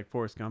movies like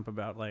Forrest Gump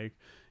about like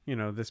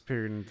this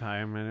period in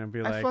time, and it'll be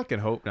I like fucking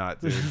hope not,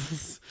 dude.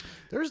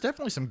 There's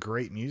definitely some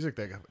great music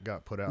that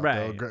got put out.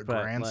 Right, though.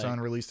 but, Grandson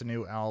like- released a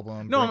new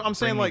album. No, I'm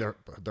saying, Me like-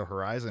 the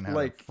Horizon had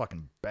like- a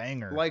fucking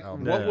banger. Like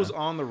album. what Yeah. was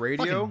on the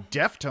radio? Fucking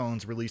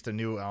Deftones released a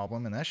new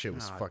album, and that shit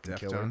was Ah, fucking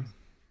killer. Deftones.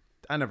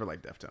 I never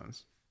liked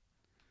Deftones.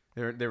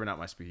 They were not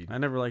my speed. I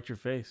never liked your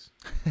face.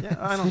 Yeah,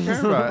 I don't care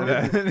about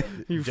that.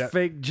 You Je-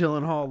 fake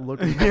Gyllenhaal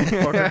looking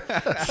motherfucker.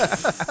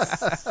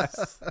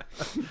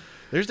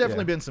 There's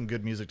definitely been some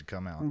good music to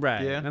come out.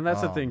 Right. Yeah. And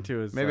that's the thing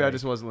too is Maybe I like-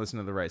 just wasn't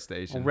listening to the right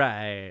station.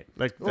 right.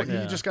 Like, Well,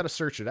 Yeah. you just got to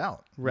search it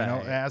out. You know,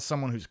 Right. as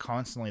someone who's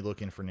constantly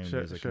looking for new Should-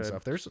 music and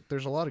should. stuff,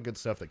 there's a lot of good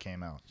stuff that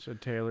came out.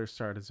 Should Taylor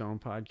start his own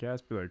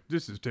podcast? Be like,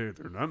 this is Taylor,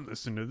 and I'm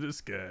listening to this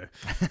guy.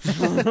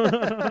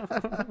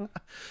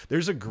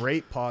 There's a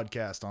great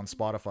podcast on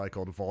Spotify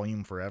called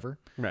Volume Forever,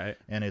 Right.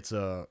 and it's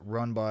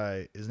run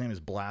by his name is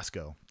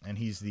Blasco, and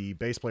he's the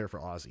bass player for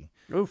Ozzy.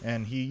 Oof.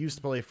 And he used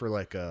to play for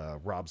like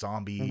Rob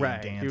Zombie, Right.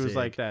 and He Danzig. was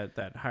like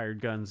that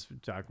Hired Guns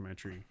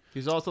documentary.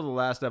 he's also the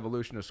last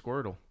evolution of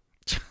Squirtle.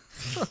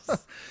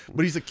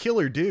 But he's a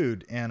killer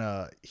dude,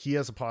 and he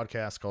has a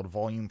podcast called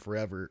Volume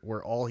Forever,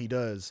 where all he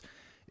does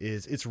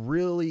is it's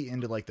really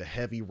into like the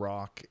heavy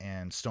rock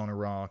and stoner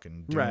rock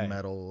and doom Right.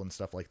 metal and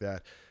stuff like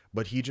that.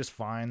 But he just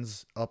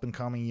finds up and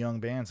coming young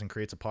bands and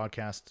creates a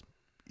podcast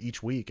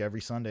each week, every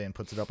Sunday, and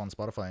puts it up on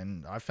Spotify.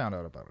 And I found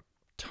out about a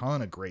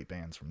ton of great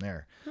bands from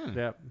there.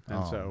 Yep.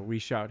 And so we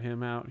shout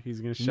him out.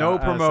 He's gonna shout No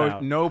us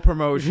out. no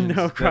promotions.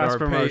 No that cross are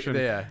paid- promotion.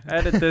 Yeah.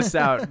 Edit this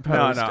out.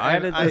 Post.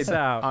 Edit this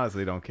out.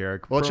 honestly don't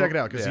care. Well, check it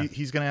out because yeah.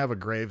 he's gonna have a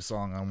grave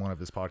song on one of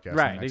his podcasts. in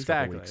Right. the next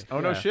couple Exactly. weeks. Oh,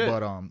 no Yeah. shit.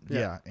 But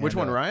yeah. Which and,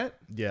 one, Riot?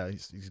 Yeah,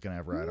 he's gonna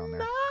have Riot on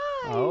there.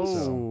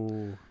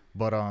 Oh.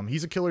 But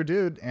he's a killer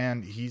dude,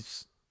 and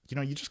he's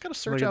you just gotta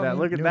search Look at out that.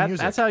 new, Look at new that.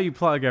 music. That's how you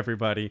plug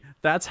everybody.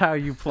 That's how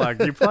you plug.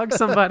 You plug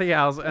somebody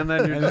else, and then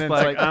you're And just then it's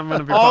like, like, I'm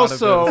gonna be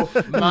Also, part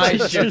of my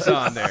shit's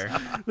on there.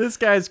 this. This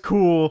guy's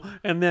cool,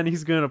 and then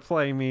he's gonna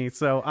play me.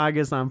 So I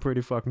guess I'm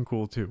pretty fucking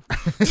cool too.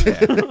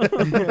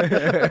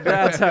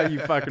 That's how you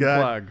fucking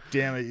God plug.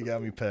 damn it, you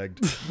got me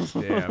pegged.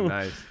 Damn,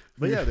 nice.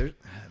 But yeah, there's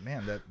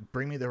that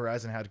Bring Me the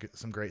Horizon had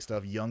some great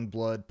stuff.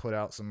 Youngblood put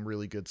out some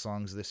really good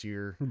songs this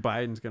year.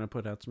 Biden's gonna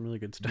put out some really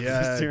good stuff.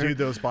 Yeah, this year. dude,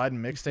 those Biden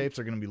mixtapes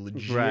are gonna be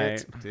legit.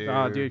 Right. Dude.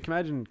 Oh, dude, can you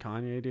imagine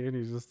Kanye, dude?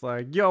 He's just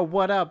like, yo,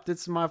 what up?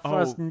 This is my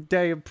first Oh.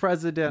 day of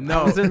president.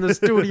 No. I was in the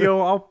studio.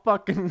 I'll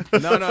fucking.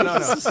 No.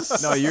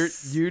 No,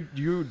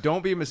 you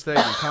don't be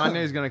mistaken.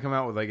 Kanye's gonna come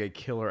out with like a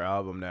killer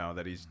album now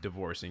that he's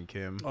divorcing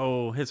Kim.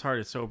 Oh, his heart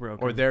is so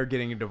broken. Or they're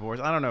getting a divorce.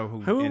 I don't know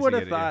who. Who would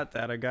have instigated it. thought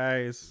that a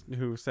guy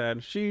who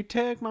said, she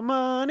take my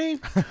money money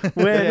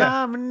when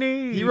Yeah. I'm in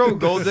need. He wrote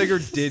Gold Digger,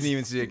 didn't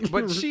even see it,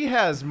 but she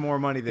has more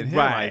money than him,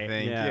 Right. I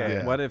think. Yeah.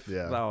 Yeah. What if?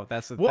 Yeah. Oh,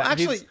 that's the. Well, that,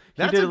 actually, he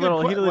that's did a a good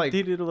little. point, like,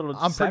 He did a little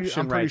I'm pretty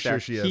deception sure right there.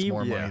 she has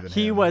more money than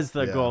He him. was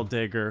the Yeah. gold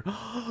digger.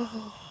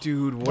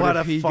 Dude, What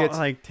if a he gets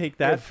like take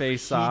that if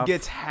face he off.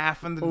 gets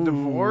half in the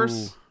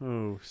divorce?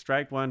 Ooh,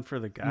 strike one for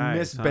the guy.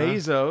 Miss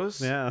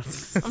Bezos. Yeah.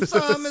 I'm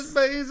sorry, Miss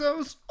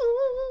Bezos.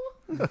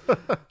 Ooh.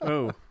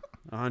 Oh,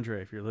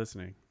 Andre, if you're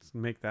listening, let's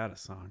make that a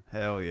song.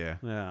 Hell yeah.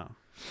 Yeah.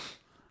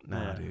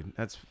 Nah, Yeah. dude.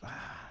 It's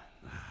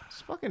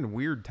a fucking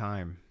weird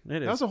time. It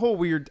That is. was a whole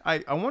weird.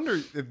 I wonder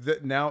if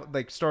that now,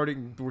 like,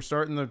 we're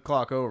starting the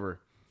clock over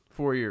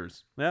 4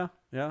 years, Yeah.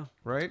 Yeah.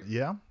 right?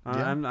 Yeah.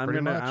 I'm pretty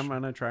gonna much. I'm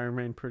gonna try and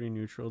remain pretty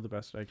neutral the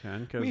best I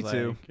can because Me like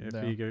too. if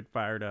Yeah. you get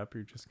fired up,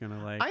 you're just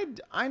gonna like.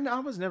 I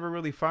was never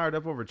really fired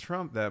up over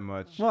Trump that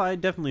much. Well, I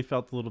definitely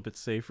felt a little bit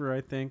safer.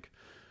 I think.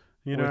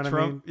 You know With what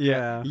Trump? I mean?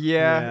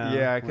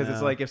 Yeah. Because it's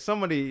yeah. like if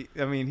somebody,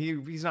 I mean,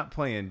 he's not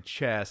playing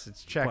chess;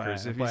 it's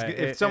checkers. But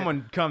If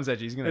someone comes at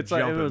you, he's gonna it's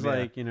jump like it him, was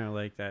yeah.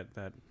 like like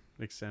that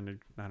extended.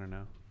 I don't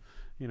know.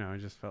 I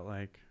just felt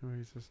like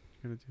he's just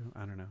gonna do. I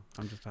don't know.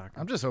 I'm just talking.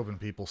 I'm just hoping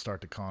people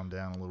start to calm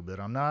down a little bit.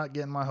 I'm not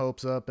getting my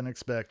hopes up and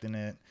expecting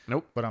it.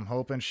 Nope. But I'm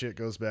hoping shit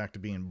goes back to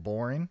being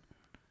boring.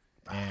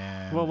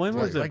 And Well, when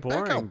was it back how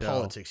boring, though?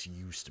 politics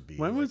used to be.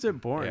 When was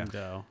it boring Yeah.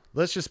 though?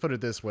 Let's just put it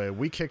this way: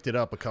 we kicked it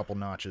up a couple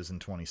notches in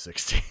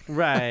 2016.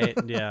 Right.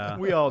 Yeah.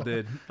 we all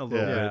did a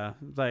little bit. yeah.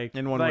 Like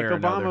In one like way or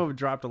Obama another.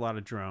 dropped a lot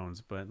of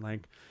drones, but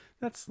like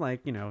that's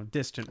like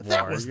distant war.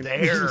 That was you know?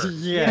 there.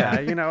 yeah.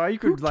 You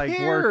could Who like work.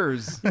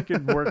 cares? You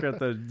could work at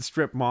the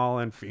strip mall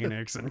in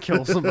Phoenix and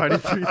kill somebody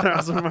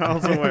 3,000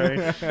 miles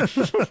away.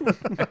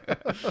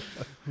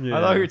 Yeah.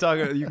 I thought you were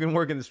talking. You can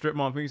work in the strip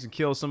mall in Phoenix and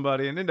kill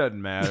somebody, and it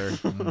doesn't matter.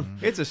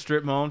 It's a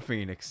strip mall in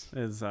Phoenix.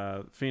 Is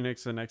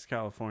Phoenix the next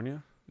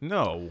California?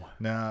 No,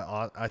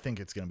 Nah, I think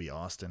it's gonna be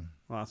Austin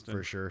Austin.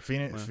 for sure.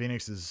 Phoenix, Well.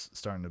 Phoenix is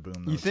starting to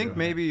boom. Though, you think too.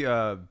 maybe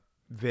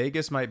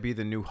Vegas might be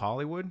the new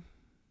Hollywood?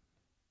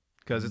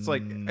 Because it's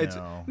like it's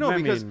No. no I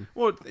because mean-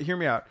 well, hear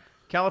me out.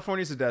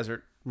 California's a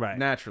desert Right.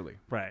 naturally,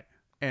 Right.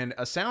 and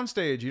a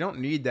soundstage you don't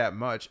need that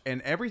much,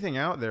 and everything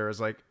out there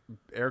is like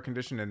air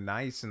conditioned and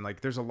nice, and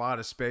like there's a lot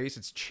of space.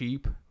 It's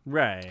cheap.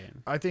 Right.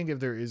 I think if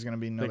there is gonna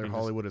be another can just-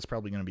 Hollywood, it's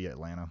probably gonna be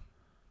Atlanta.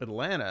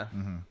 Atlanta.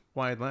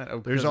 Why Atlanta? Oh,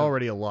 There's because of-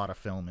 already a lot of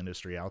film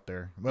industry out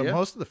there, but Yeah.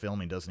 most of the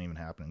filming doesn't even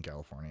happen in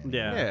California. anymore.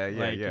 Yeah.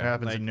 Yeah, It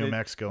happens like in New they-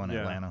 Mexico and yeah.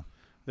 Atlanta.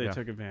 They Yeah.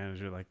 took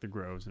advantage of like the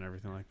groves and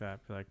everything like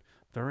that. Be like,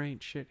 there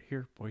ain't shit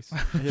here, boys.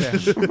 Yeah,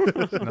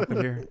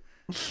 nothing here.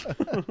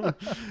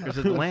 There's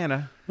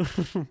Atlanta.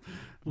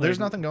 There's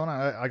nothing going on.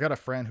 I got a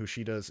friend who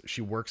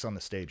she works on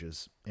the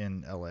stages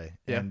in LA,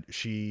 Yeah. and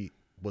she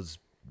was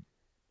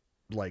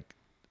like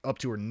up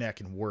to her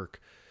neck in work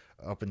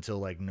up until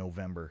like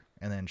November,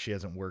 and then she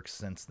hasn't worked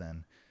since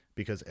then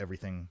because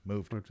everything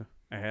moved. Moved to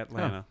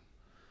Atlanta.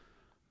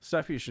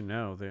 Stuff you should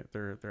know.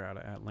 They're out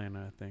of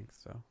Atlanta, I think.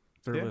 So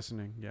if they're Yeah.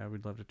 listening, yeah,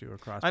 we'd love to do a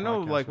cross. I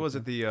know, podcast like, with was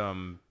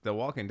them. it the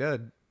Walking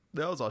Dead?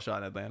 That was all shot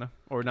in Atlanta,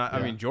 or not? I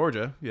Yeah. mean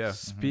Georgia. Yeah,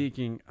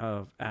 Speaking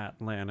of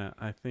Atlanta,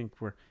 I think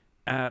we're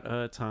at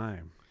a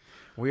time.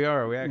 we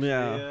are. We actually.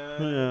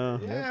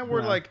 Yeah.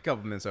 We're Yeah. like a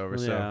couple minutes over.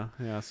 So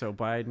Yeah. So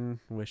Biden,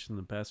 wishing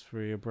the best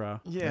for you,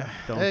 bro. yeah.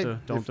 Don't Hey,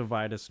 don't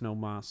divide us, no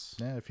mas.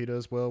 Yeah, if he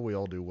does well, we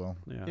all do well.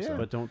 Yeah. Yeah.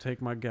 But don't take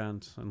my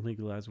guns and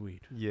legalize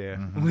weed. Yeah.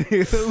 Mm-hmm.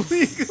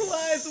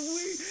 Legalize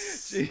weed.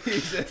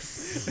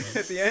 Jesus.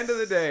 At the end of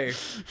the day,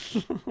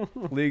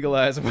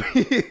 legalize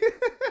weed.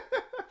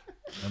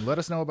 And let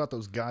us know about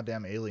those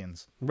goddamn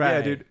aliens.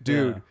 Yeah, dude.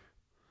 Yeah.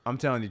 I'm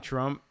telling you,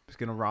 Trump is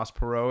gonna Ross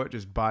Perot it.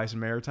 Just buy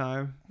some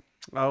airtime.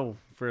 Oh,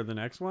 for the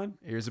next one?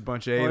 Here's a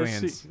bunch of Oh, I see.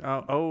 aliens.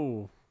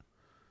 Oh.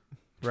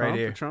 Right Trump,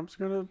 here. Trump's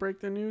gonna break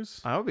the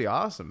news. That would be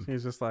awesome.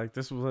 He's just like,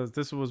 this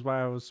was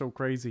why I was so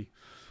crazy.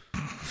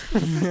 I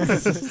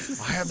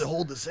had to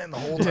hold this in the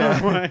whole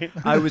time. Right.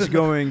 I was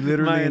going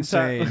literally My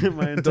insane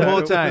my the whole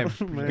entire-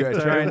 time. my Good.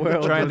 entire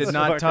world Trying to was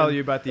not tell fucking-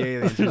 you about the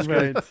aliens. It was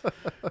good.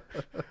 Right.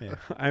 Yeah.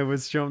 I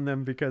was shown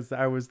them because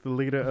I was the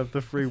leader of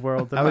the free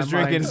world. And I was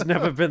my drinking- mind's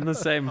never been the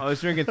same. I was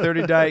drinking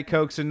 30 Diet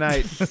Cokes a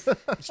night. Just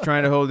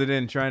trying to hold it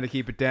in, trying to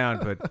keep it down,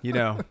 but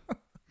Yeah,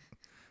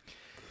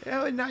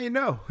 well, now you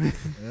know.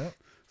 Yep.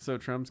 So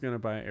Trump's gonna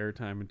buy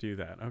airtime and do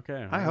that.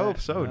 Okay. I all hope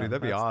right. so, dude.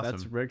 That'd be That's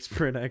awesome. Rick's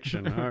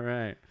prediction. All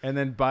right. And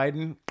then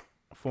Biden,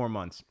 4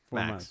 months. 4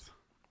 max. months.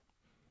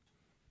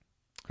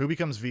 Who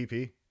becomes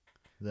VP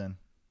then?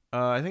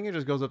 I think it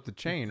just goes up the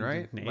chain,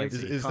 right?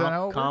 Nancy. Is that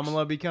how it works?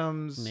 Kamala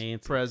becomes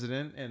Nancy.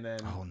 president, and then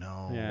Oh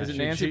no. Yeah. is it She-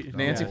 Nancy? she-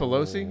 Nancy yeah.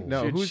 Pelosi?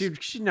 No,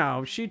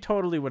 who's she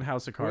totally would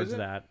house of cards it?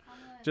 that.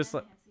 Kamala and Just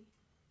then like- Nancy.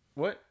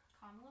 what?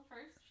 Kamala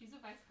first. She's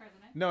a vice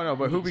president. No,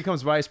 but who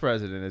becomes vice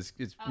president?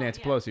 It's Oh,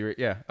 Nancy yeah. Pelosi, right?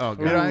 Yeah. Oh,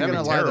 Dude, God. I ain't That'd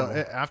gonna be lie terrible.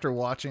 though. After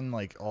watching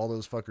like all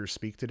those fuckers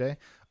speak today,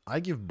 I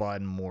give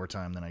Biden more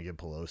time than I give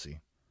Pelosi.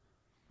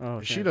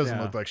 Oh, She okay, doesn't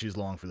yeah. look like she's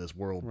long for this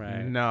world.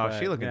 Right. No, but,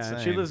 she look yeah, She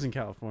insane. lives in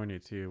California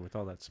too, with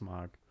all that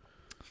smog.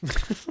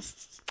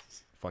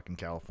 Fucking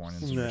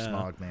Californians and their Yeah.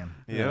 smog, man.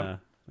 Yep. Yeah.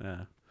 Yeah.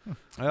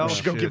 Oh, We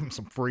should go shit. give him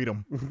some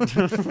freedom.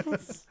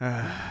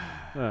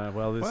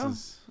 Well, this Well,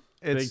 is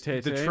It's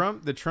Big Tay-Tay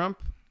the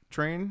Trump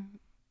train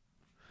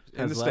in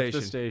Has the left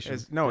the station. station.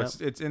 It's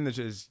Yep. it's in the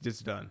it's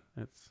done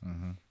it's.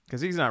 Mm-hmm.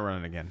 because he's not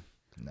running again.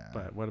 Nah.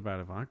 But what about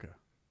Ivanka?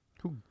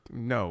 Who?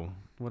 No,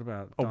 What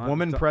about a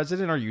woman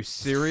president? Are you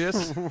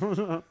serious?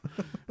 what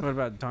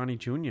about Donnie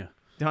Jr.?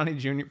 Donnie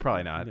Jr.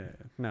 Probably not. Yeah,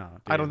 no,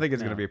 I don't dude, think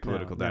it's no, gonna be a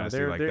political dynasty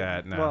they're- like they're-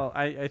 that, no. Well,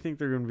 I think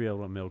they're going to be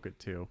able to milk it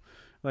too.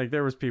 Like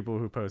there was people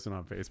who posted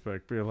on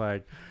Facebook, be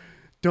like,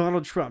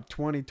 Donald Trump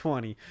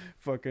 2020,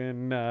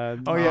 fucking.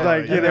 Oh yeah,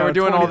 like yeah, they were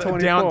doing all the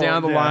 2024,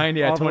 down the line.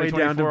 Yeah, all the way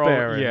down to 2024.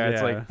 Barron. Yeah,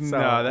 it's like So,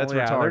 no, that's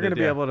yeah, retarded. They're going to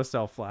be yeah. able to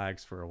sell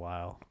flags for a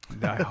while.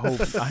 I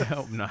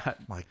hope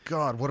not. My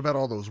God, what about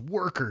all those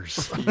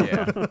workers?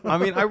 Yeah, I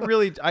mean,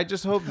 I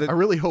just hope that. I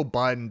really hope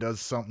Biden does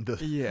something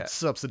to Yeah.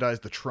 subsidize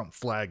the Trump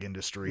flag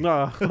industry.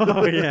 No,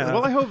 oh, yeah.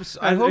 Well, I hope.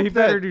 I he hope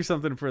better that. do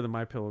something for the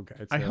My Pillow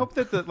guy. I too. hope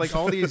that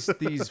all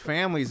these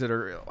families that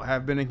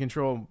have been in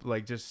control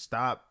like just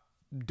stop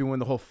doing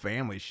the whole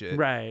family shit.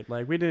 Right,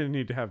 like we didn't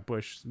need to have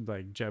Bush,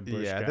 like Jeb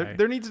Bush. Yeah, guy.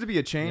 there needs to be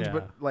a change, Yeah.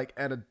 but like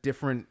at a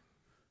different,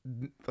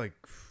 like,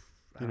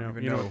 I You don't know,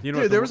 even you know. know, you know.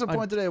 Dude, what there the- was a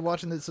point today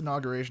watching this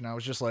inauguration. I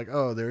was just like,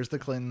 oh, there's the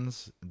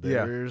Clintons,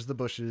 Yeah. there's the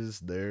Bushes,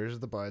 there's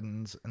the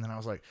Bidens. And then I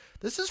was like,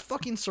 this is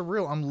fucking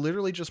surreal. I'm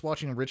literally just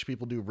watching rich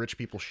people do rich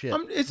people shit.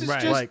 It's just,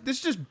 Right. just Like- this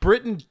is just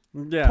Britain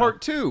yeah.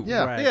 part 2.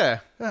 Yeah. Right. Yeah.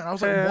 And I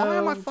was like, why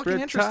am I fucking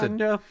interested?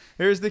 Britannia.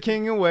 Here's the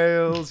King of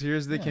Wales.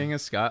 Here's the King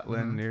of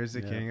Scotland. Here's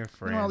the Yeah. King of You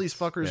France. know, all these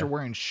fuckers Yeah. are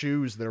wearing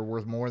shoes that are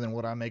worth more than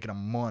what I make in a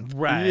month.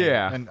 Right.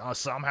 Yeah. And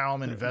somehow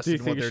I'm Do invested you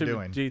in think what it they're should?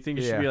 doing. Do you think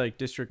it should Yeah. be like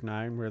District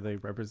 9, where they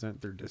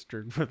represent their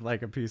district with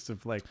like a piece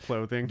of like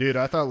clothing? Dude,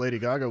 I thought Lady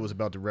Gaga was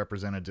about to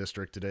represent a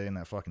district today in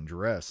that fucking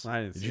dress.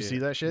 I didn't Did see you see it.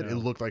 that shit? No. It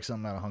looked like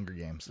something out of Hunger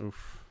Games.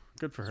 Oof.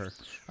 Good for her.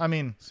 I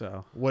mean,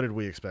 So what did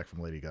we expect from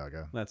Lady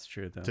Gaga? that's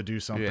true though. To do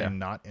something Yeah.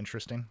 not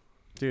interesting?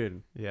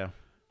 Dude, Yeah.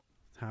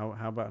 how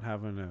about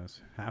having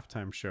a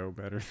halftime show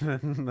better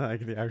than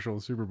like the actual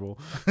Super Bowl?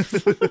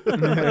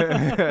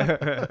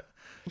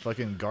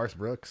 Fucking Garth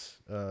Brooks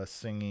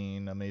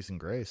singing Amazing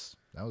Grace.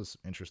 That was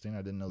interesting.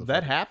 I didn't know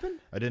That happened?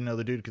 I didn't know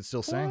the dude could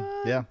still sing.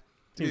 What? Yeah.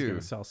 He's Dude.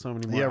 gonna sell so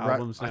many more Yeah, right.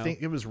 albums now. I think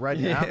it was right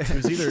after.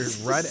 It was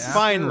either right after.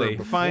 Finally, or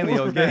before. finally,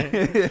 okay.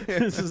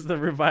 this is the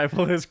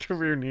revival his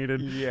career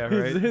needed. Yeah,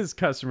 His- right. His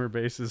customer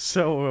base is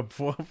so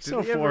for he for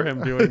ever-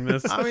 him doing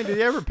this. I mean, did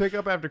he ever pick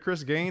up after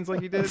Chris Gaines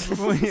like he did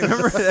before? You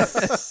remember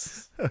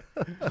that?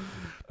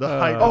 The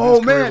height of Oh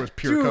his career man, was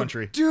pure dude,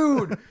 country.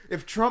 dude!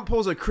 If Trump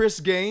pulls a Chris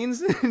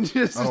Gaines and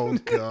just Oh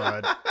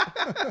God.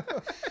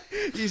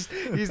 he's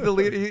the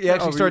lead, he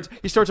actually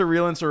starts a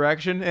real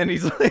insurrection and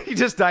he's like he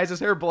just dyes his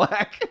hair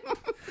black.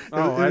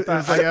 Oh, it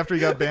was like after he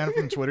got banned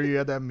from Twitter, you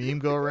had that meme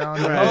go around.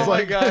 And I was Oh my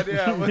like, god,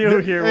 yeah. New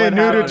here. Hey, what new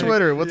to happened?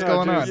 Twitter. What's Yeah,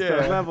 going dude, on?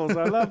 Yeah. Our levels,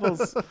 our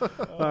levels.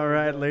 All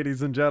right,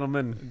 ladies and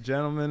gentlemen.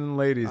 Gentlemen and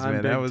ladies, I'm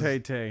man, Big that was Tay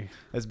Tay.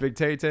 that's Big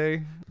Tay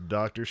Tay.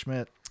 Dr.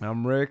 Schmidt.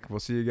 I'm Rick. We'll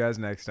see you guys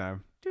next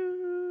time.